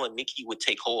think Gail and Mickey would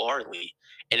take wholeheartedly.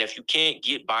 And if you can't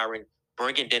get Byron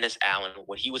bringing Dennis Allen,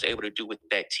 what he was able to do with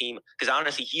that team, because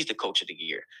honestly, he's the coach of the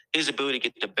year. His ability to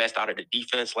get the best out of the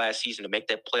defense last season to make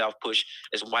that playoff push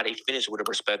is why they finished with a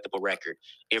respectable record.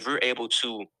 If you're able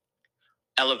to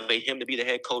elevate him to be the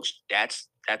head coach, that's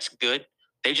good.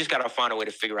 They just got to find a way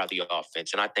to figure out the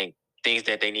offense. And I think things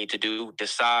that they need to do,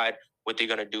 decide what they're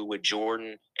going to do with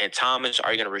Jordan and Thomas.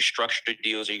 Are you going to restructure the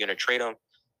deals? Are you going to trade them?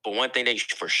 But one thing they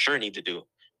for sure need to do,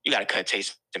 you got to cut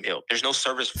Taysom Hill. There's no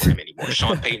service for him anymore.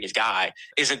 Sean Payton, his guy,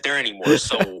 isn't there anymore.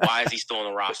 So why is he still on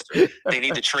the roster? They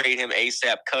need to trade him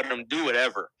ASAP, cut him, do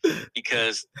whatever,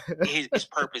 because his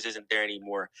purpose isn't there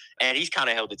anymore. And he's kind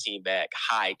of held the team back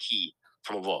high key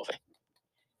from evolving.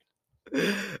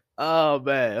 Oh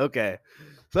man, okay.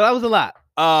 So that was a lot.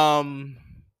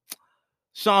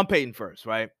 Sean Payton first,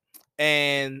 right?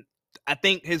 And I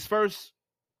think his first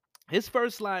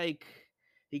like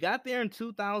he got there in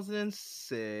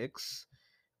 2006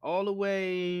 all the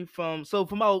way from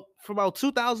about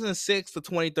 2006 to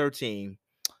 2013.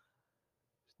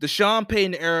 The Sean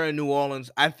Payton era in New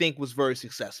Orleans, I think, was very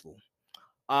successful.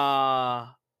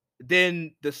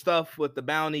 Then the stuff with the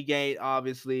Bounty Gate,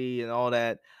 obviously, and all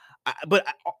that. But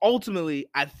ultimately,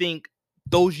 I think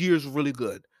those years were really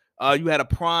good. You had a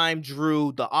prime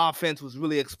Drew. The offense was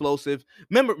really explosive.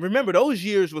 Remember those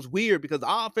years was weird because the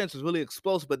offense was really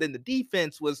explosive, but then the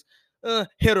defense was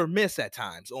hit or miss at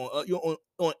times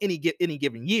on any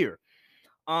given year.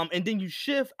 And then you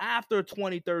shift after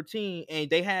 2013,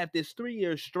 and they have this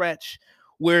 3-year stretch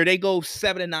where they go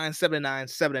 7-9,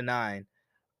 7-9,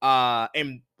 7-9.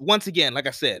 And once again, like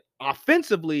I said,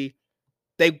 offensively,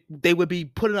 they would be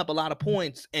putting up a lot of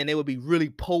points and they would be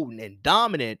really potent and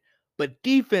dominant. But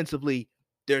defensively,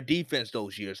 their defense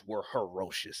those years were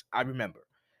ferocious. I remember.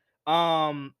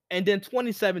 And then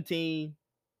 2017,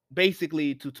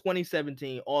 basically to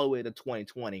 2017 all the way to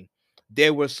 2020,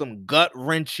 there was some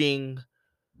gut-wrenching,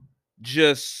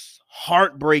 just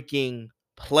heartbreaking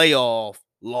playoff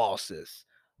losses.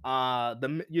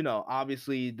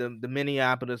 Obviously the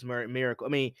Minneapolis Miracle. I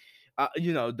mean,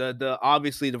 the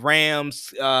obviously the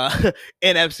Rams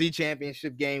NFC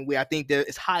Championship game, where I think that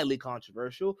it's highly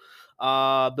controversial.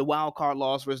 The wild card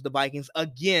loss versus the Vikings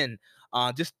again.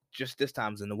 Just this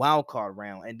time is in the wild card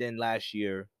round, and then last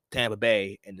year Tampa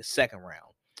Bay in the second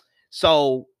round.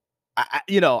 So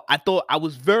I thought I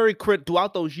was very critical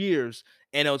throughout those years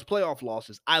and those playoff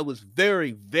losses. I was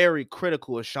very, very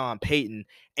critical of Sean Payton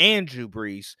and Drew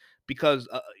Brees because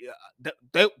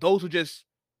those were just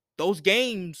those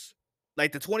games,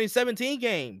 like the 2017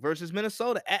 game versus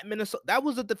Minnesota at Minnesota. That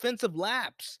was a defensive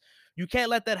lapse. You can't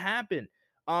let that happen.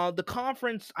 The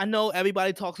conference, I know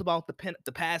everybody talks about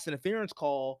the pass interference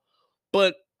call,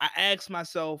 but I asked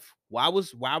myself, why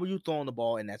were you throwing the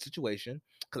ball in that situation?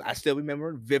 Because I still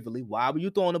remember vividly, why were you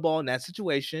throwing the ball in that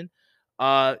situation?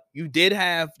 Your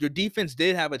defense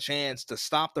did have a chance to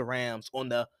stop the Rams on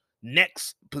the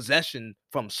next possession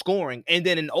from scoring, and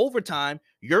then in overtime,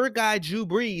 your guy Drew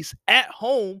Brees at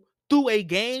home threw a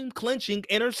game-clinching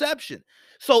interception.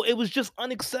 So it was just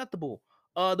unacceptable.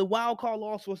 The wild card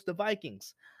loss was the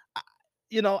Vikings.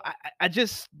 I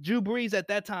just Drew Brees at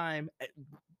that time.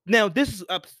 Now this is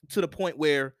up to the point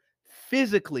where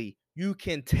physically you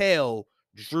can tell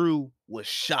Drew was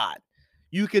shot.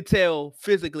 You could tell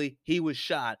physically he was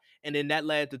shot, and then that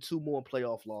led to 2 more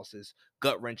playoff losses,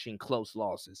 gut-wrenching close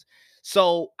losses.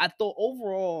 So I thought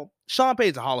overall, Sean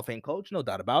Payton's a Hall of Fame coach, no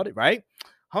doubt about it, right?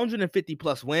 150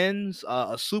 plus wins,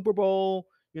 a Super Bowl.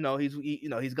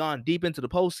 He's gone deep into the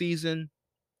postseason.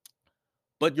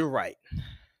 But you're right.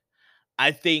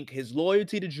 I think his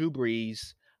loyalty to Drew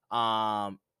Brees,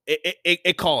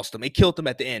 it cost him. It killed him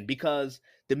at the end because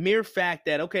the mere fact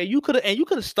that you could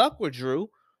have stuck with Drew,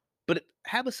 but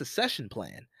have a succession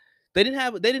plan. They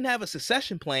didn't have a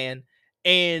succession plan,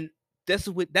 and that's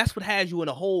what has you in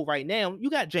a hole right now. You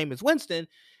got Jameis Winston,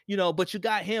 but you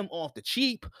got him off the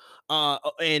cheap,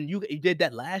 and you did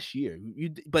that last year.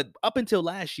 But up until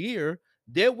last year,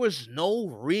 there was no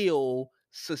real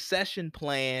succession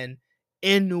plan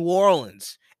in New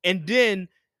Orleans, and then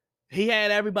he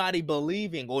had everybody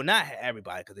believing, or not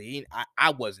everybody, because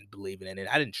I wasn't believing in it.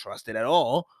 I didn't trust it at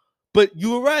all. But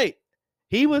you were right.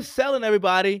 He was selling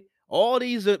everybody, all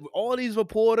these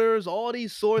reporters, all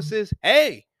these sources.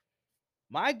 Hey,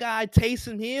 my guy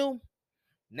Taysom Hill,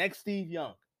 next Steve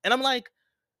Young, and I'm like,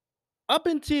 up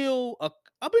until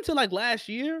like last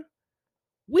year,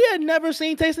 we had never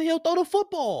seen Taysom Hill throw the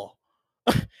football,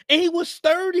 and he was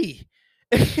 30.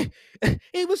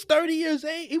 He was 30 years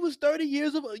old. He was 30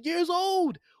 years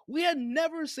old. We had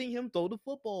never seen him throw the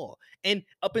football, and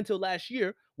up until last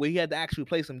year, where he had to actually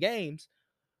play some games,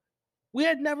 we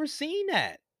had never seen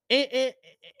that. It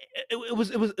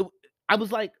was. I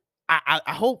was like,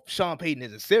 I hope Sean Payton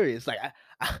isn't serious. Like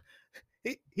I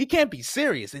he can't be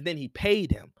serious, and then he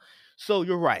paid him. So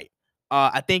you're right.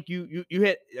 I think you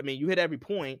hit. I mean, you hit every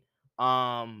point.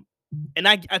 Um, and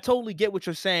I totally get what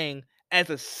you're saying. As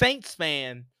a Saints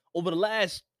fan, over the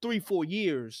last 3 4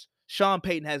 years, Sean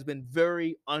Payton has been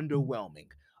very underwhelming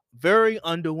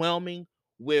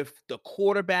with the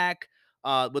quarterback.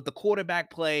 With the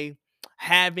quarterback play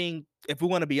having, if we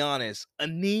want to be honest,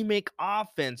 anemic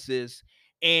offenses,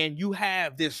 and you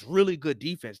have this really good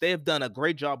defense. They have done a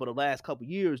great job over the last couple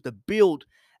years to build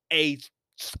a,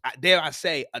 dare I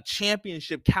say, a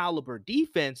championship caliber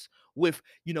defense with,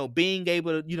 being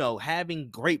able to, having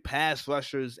great pass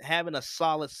rushers, having a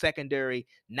solid secondary,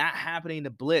 not happening to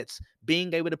blitz,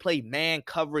 being able to play man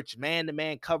coverage, man to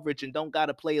man coverage, and don't got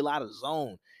to play a lot of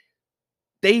zone.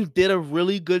 They did a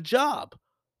really good job.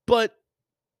 But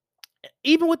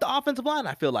even with the offensive line,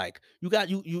 I feel like you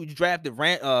drafted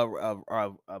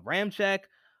Ramchek,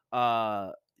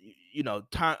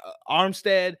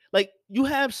 Armstead. Like, you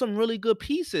have some really good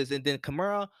pieces, and then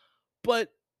Kamara, but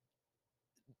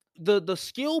the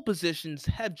skill positions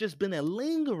have just been a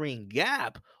lingering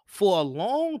gap for a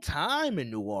long time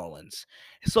in New Orleans.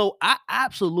 So I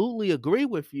absolutely agree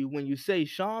with you when you say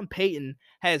Sean Payton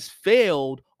has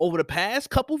failed over the past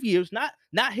couple of years, not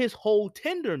his whole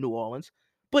tenure in New Orleans,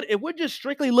 but if we're just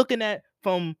strictly looking at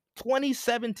from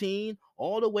 2017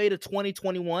 all the way to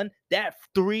 2021, that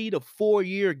 3 to 4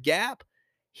 year gap,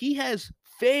 he has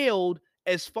failed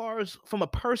as far as from a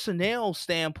personnel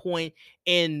standpoint,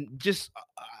 and just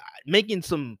making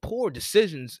some poor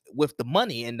decisions with the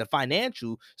money and the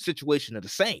financial situation of the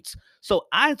Saints. So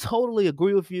I totally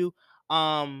agree with you.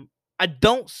 I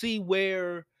don't see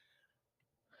where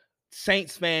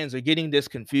Saints fans are getting this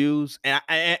confused,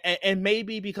 and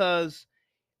maybe because,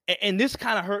 and this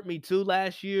kind of hurt me too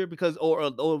last year, because or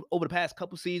over the past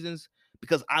couple seasons,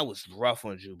 because I was rough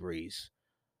on Drew Brees,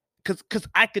 because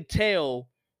I could tell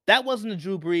that wasn't the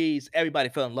Drew Brees everybody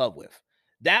fell in love with.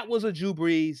 That was a Drew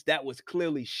Brees that was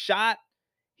clearly shot.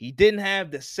 He didn't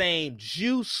have the same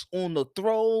juice on the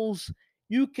throws.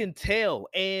 You can tell,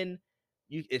 and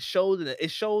it showed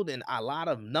in a lot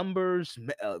of numbers,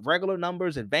 regular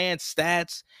numbers, advanced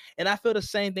stats. And I feel the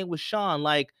same thing with Sean.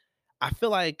 Like, I feel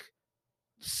like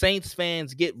Saints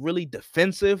fans get really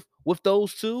defensive with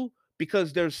those two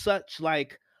because they're such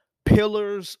like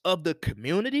pillars of the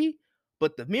community.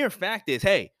 But the mere fact is,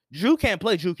 hey, Drew can't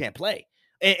play. Drew can't play,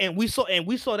 and we saw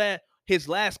that his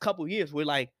last couple years. We're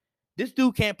like, this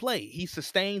dude can't play. He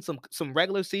sustained some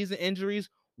regular season injuries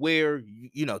where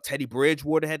Teddy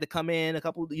Bridgewater had to come in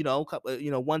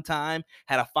a one time,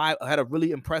 had a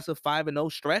really impressive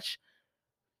 5-0 stretch.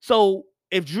 So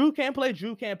if Drew can't play,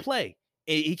 Drew can't play.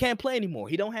 He can't play anymore.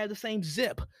 He don't have the same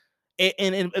zip.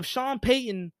 And if Sean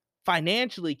Payton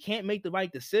financially can't make the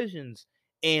right decisions,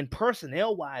 and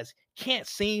personnel wise can't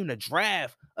seem to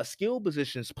draft a skill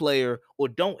positions player or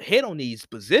don't hit on these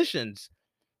positions,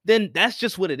 then that's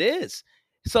just what it is.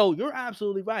 So you're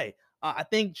absolutely right. I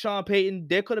think Sean Payton,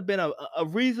 there could have been a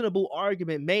reasonable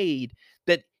argument made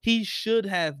that he should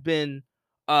have been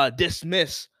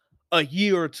dismissed a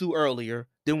year or two earlier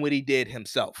than what he did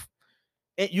himself.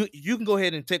 And you can go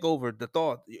ahead and take over the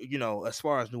thought, as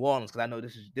far as New Orleans, because I know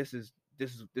this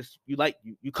you like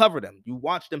you cover them, you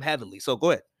watch them heavily. So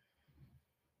go ahead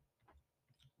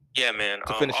Yeah, man.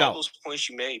 to finish All out. those points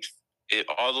you made,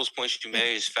 all those points you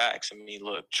made is facts. I mean,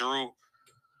 Drew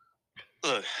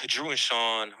and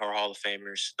Sean are Hall of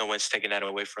Famers. No one's taking that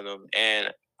away from them.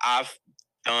 And I've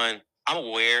I'm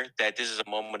aware that this is a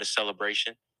moment of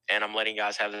celebration, and I'm letting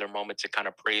guys have their moment to kind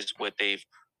of praise what they've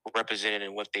represented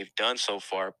and what they've done so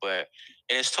far. But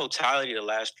in its totality, the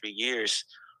last 3 years,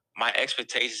 my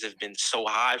expectations have been so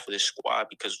high for this squad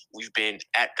because we've been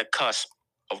at the cusp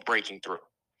of breaking through.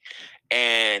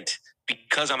 And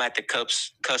because I'm at the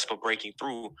cusp of breaking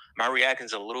through, my reaction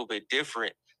is a little bit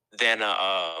different than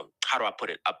how do I put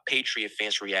it? A Patriot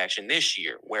fans reaction this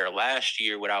year, where last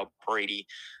year without Brady,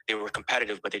 they were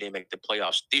competitive, but they didn't make the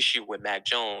playoffs. This year with Mac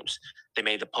Jones, they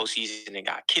made the postseason and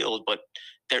got killed, but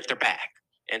they're back.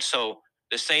 And so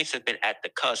the Saints have been at the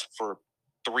cusp for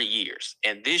 3 years.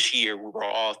 And this year we were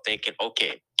all thinking,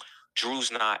 okay,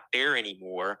 Drew's not there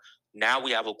anymore. Now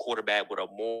we have a quarterback with a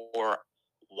more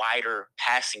wider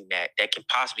passing net that can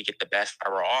possibly get the best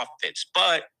out of our offense.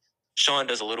 But Sean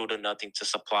does a little to nothing to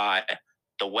supply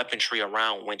the weaponry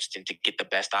around Winston to get the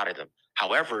best out of them.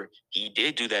 However, he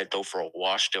did do that though for a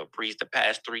Washington Breeze the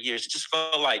past 3 years. It just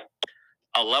felt like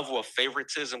a level of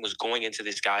favoritism was going into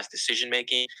this guy's decision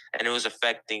making, and it was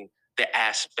affecting the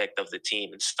aspect of the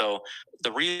team. And so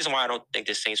the reason why I don't think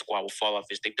the Saints squad will fall off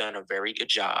is they've done a very good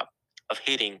job of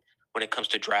hitting when it comes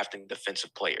to drafting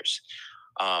defensive players.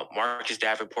 Marcus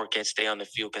Davenport can't stay on the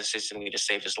field consistently to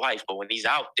save his life, but when he's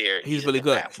out there, He's he's an really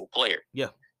good. impactful player. Yeah.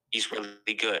 He's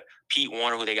really good. Pete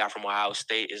Warner, who they got from Ohio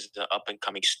State, is the up and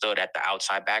coming stud at the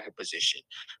outside backer position.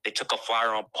 They took a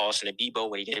flyer on Paulson Adebo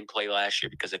when he didn't play last year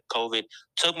because of COVID.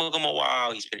 Took him a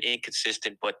while. He's been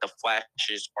inconsistent, but the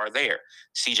flashes are there.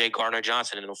 CJ Gardner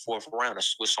Johnson in the fourth round, a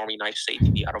Swiss Army knife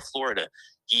safety out of Florida.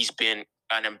 He's been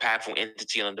an impactful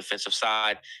entity on the defensive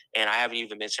side. And I haven't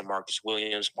even mentioned Marcus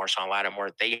Williams, Marshawn Lattimore.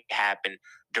 They happened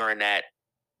during that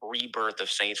rebirth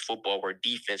of Saints football where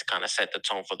defense kind of set the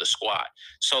tone for the squad.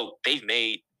 So they've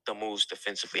made the moves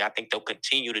defensively. I think they'll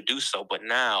continue to do so. But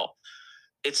now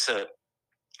it's a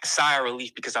sigh of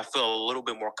relief because I feel a little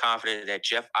bit more confident that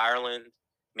Jeff Ireland,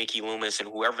 Mickey Loomis, and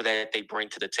whoever that they bring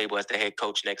to the table as the head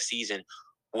coach next season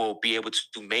will be able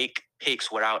to make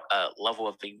picks without a level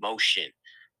of emotion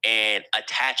and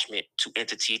attachment to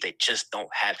entities that just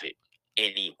don't have it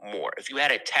anymore. If you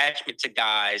had attachment to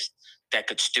guys that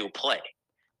could still play,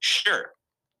 sure.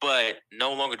 But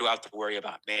no longer do I have to worry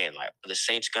about, man, like, are the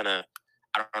Saints gonna,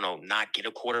 I don't know, not get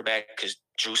a quarterback because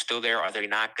Drew's still there? Are they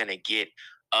not gonna get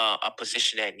a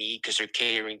position at need because they're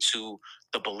catering to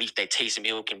the belief that Taysom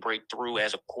Hill can break through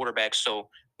as a quarterback? So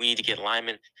we need to get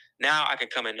linemen. Now I can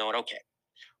come in knowing, okay,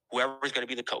 whoever's going to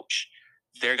be the coach,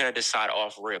 they're going to decide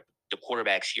off rip the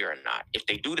quarterback's here or not. If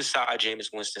they do decide Jameis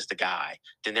Winston's the guy,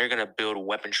 then they're going to build a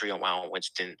weaponry around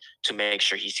Winston to make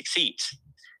sure he succeeds.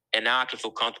 And now I can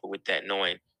feel comfortable with that,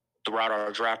 knowing throughout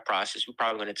our draft process, we're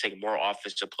probably going to take more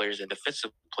offensive players than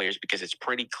defensive players because it's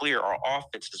pretty clear our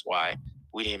offense is why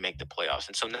we didn't make the playoffs.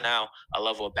 And so now a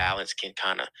level of balance can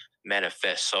kind of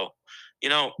manifest. So, you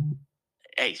know,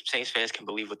 hey, Saints fans can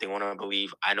believe what they want to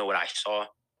believe. I know what I saw.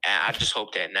 And I just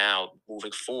hope that now,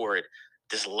 moving forward,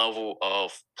 this level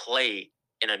of play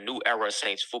in a new era of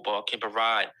Saints football can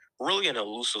provide really an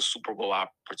elusive Super Bowl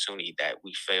opportunity that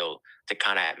we failed to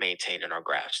kind of maintain in our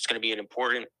grasp. It's going to be an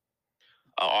important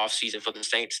offseason for the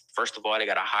Saints. First of all, they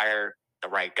got to hire the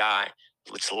right guy.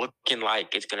 It's looking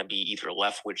like it's going to be either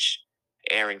Leftwich,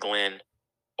 Aaron Glenn,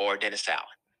 or Dennis Allen.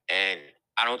 And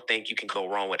I don't think you can go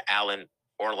wrong with Allen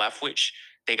or Leftwich.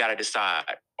 They got to decide,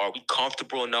 are we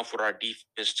comfortable enough with our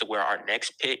defense to where our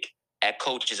next pick at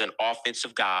coach is an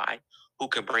offensive guy who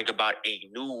can bring about a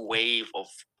new wave of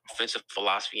offensive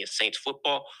philosophy in Saints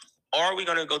football? Or are we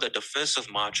going to go the defensive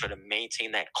mantra to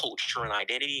maintain that culture and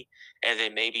identity? And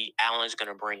then maybe Allen's going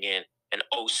to bring in an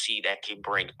OC that can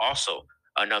bring also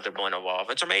another blend of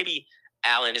offense. Or maybe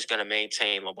Allen is going to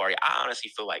maintain Lombardi. I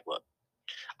honestly feel like, look,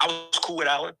 I was cool with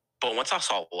Allen, but once I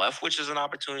saw Leftwich as an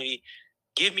opportunity,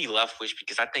 give me Leftwich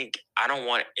because I don't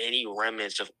want any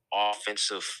remnants of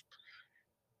offensive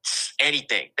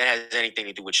anything that has anything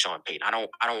to do with Sean Payton. I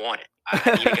don't want it.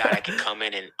 I need a guy that can come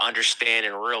in and understand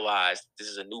and realize this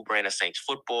is a new brand of Saints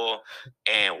football,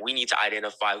 and we need to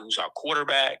identify who's our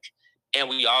quarterback. And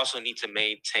we also need to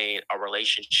maintain a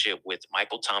relationship with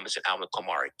Michael Thomas and Alvin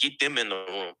Kamara. Get them in the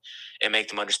room and make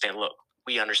them understand, look,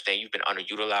 we understand you've been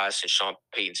underutilized since Sean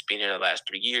Payton's been here the last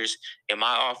 3 years. In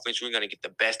my offense, we're going to get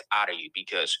the best out of you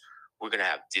because we're going to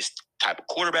have this type of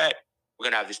quarterback. We're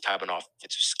going to have this type of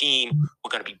offensive scheme. We're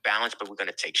going to be balanced, but we're going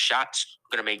to take shots.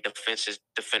 We're going to make defenses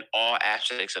defend all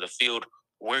aspects of the field.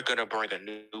 We're going to bring a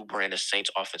new brand of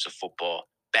Saints offensive football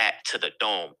back to the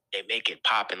dome and make it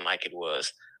popping like it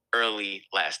was early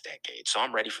last decade. So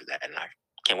I'm ready for that, and I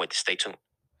can't wait to stay tuned.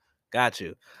 Got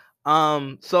you.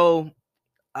 So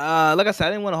like I said,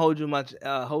 I didn't want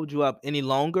to hold you up any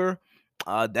longer.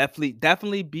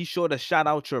 Definitely be sure to shout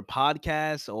out your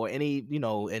podcast or any,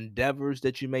 endeavors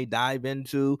that you may dive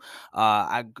into.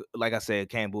 Like I said,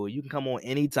 Campbell, you can come on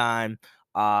anytime.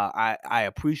 I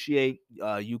appreciate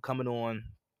you coming on.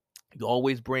 You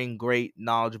always bring great,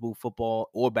 knowledgeable football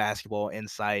or basketball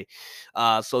insight.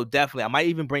 So definitely, I might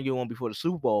even bring you on before the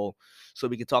Super Bowl so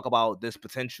we can talk about this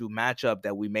potential matchup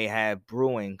that we may have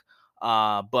brewing.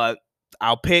 But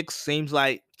our picks seems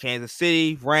like Kansas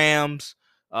City, Rams,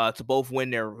 to both win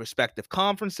their respective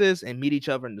conferences and meet each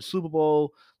other in the Super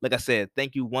Bowl. Like I said,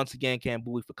 thank you once again, Cam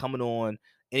Bowie, for coming on.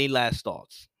 Any last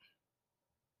thoughts?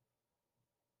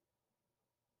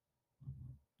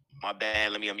 My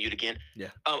bad. Let me unmute again. Yeah.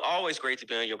 Always great to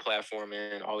be on your platform,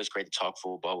 man. Always great to talk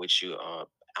football with you.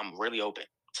 I'm really open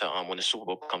to when the Super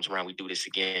Bowl comes around, we do this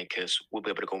again because we'll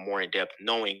be able to go more in depth,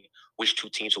 knowing which two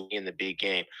teams will be in the big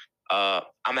game.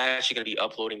 I'm actually going to be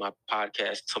uploading my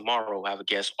podcast tomorrow. I have a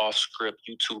guest off script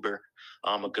YouTuber,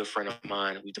 a good friend of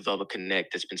mine. We developed a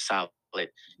connect that's been solid.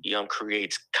 He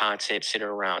creates content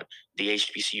centered around the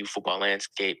HBCU football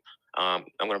landscape. I'm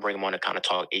going to bring him on to kind of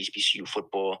talk HBCU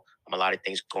football, A lot of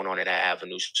things going on in that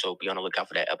avenue. So be on the lookout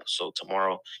for that episode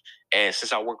tomorrow. And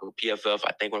since I work with PFF,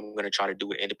 I think what I'm going to try to do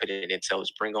with Independent Intel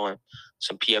is bring on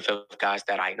some PFF guys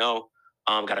that I know.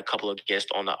 Got a couple of guests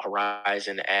on the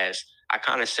horizon as I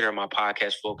kind of center my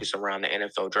podcast focus around the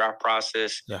NFL draft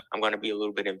process. Yeah. I'm going to be a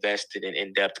little bit invested and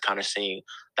in depth, kind of seeing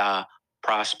the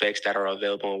prospects that are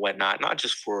available and whatnot, not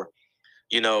just for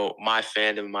my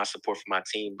fandom, my support for my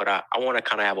team, but I want to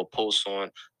kind of have a pulse on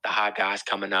the hot guys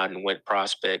coming out and what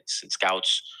prospects and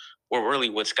scouts, or really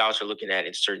what scouts are looking at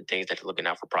in certain things that they're looking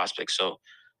out for prospects. So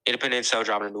Independent Cell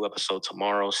dropping a new episode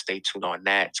tomorrow. Stay tuned on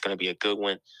that. It's going to be a good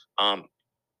one.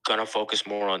 Gonna focus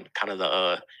more on kind of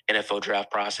the NFL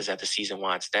draft process as the season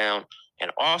winds down,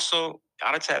 and also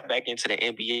gotta tap back into the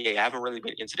NBA. I haven't really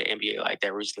been into the NBA like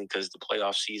that recently because the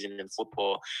playoff season in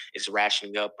football is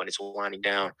ratcheting up and it's winding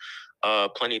down.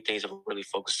 Plenty of things I've really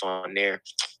focused on there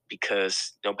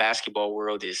because basketball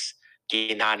world is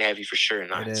getting hot and heavy for sure,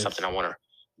 and it's something I want to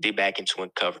dig back into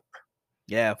and cover.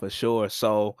 Yeah, for sure.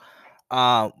 So,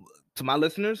 um, to my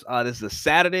listeners, this is a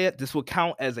Saturday. This will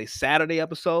count as a Saturday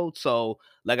episode. So,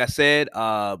 like I said,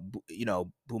 Bomani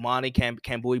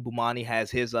Kambui Bomani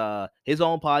has his own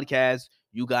podcast.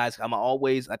 You guys, I'm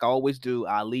always like I always do.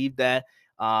 I leave that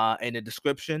in the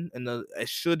description, and it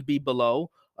should be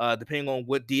below. Depending on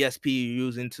what DSP you're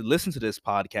using to listen to this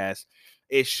podcast,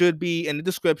 it should be in the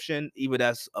description, either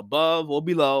that's above or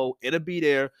below. It'll be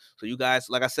there. So you guys,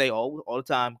 like I say all the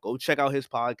time, go check out his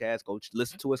podcast. Go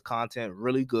listen to his content.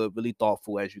 Really good, really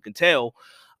thoughtful, as you can tell.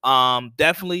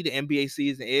 Definitely the NBA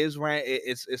season is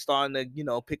it's starting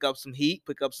to pick up some heat,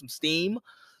 pick up some steam.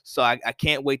 So I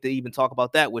can't wait to even talk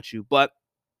about that with you. But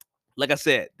like I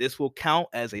said, this will count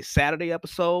as a Saturday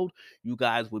episode. You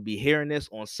guys will be hearing this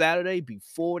on Saturday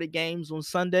before the games on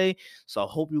Sunday. So I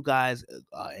hope you guys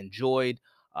enjoyed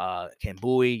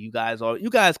Kambui. You guys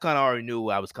kind of already knew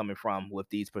where I was coming from with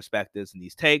these perspectives and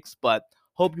these takes, but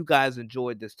hope you guys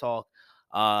enjoyed this talk.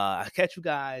 I'll catch you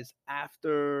guys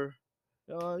after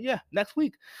next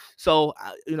week. So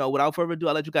without further ado,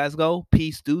 I'll let you guys go.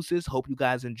 Peace, deuces. Hope you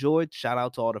guys enjoyed. Shout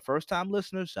out to all the first time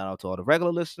listeners. Shout out to all the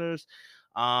regular listeners.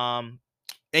 And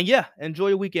yeah, enjoy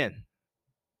your weekend.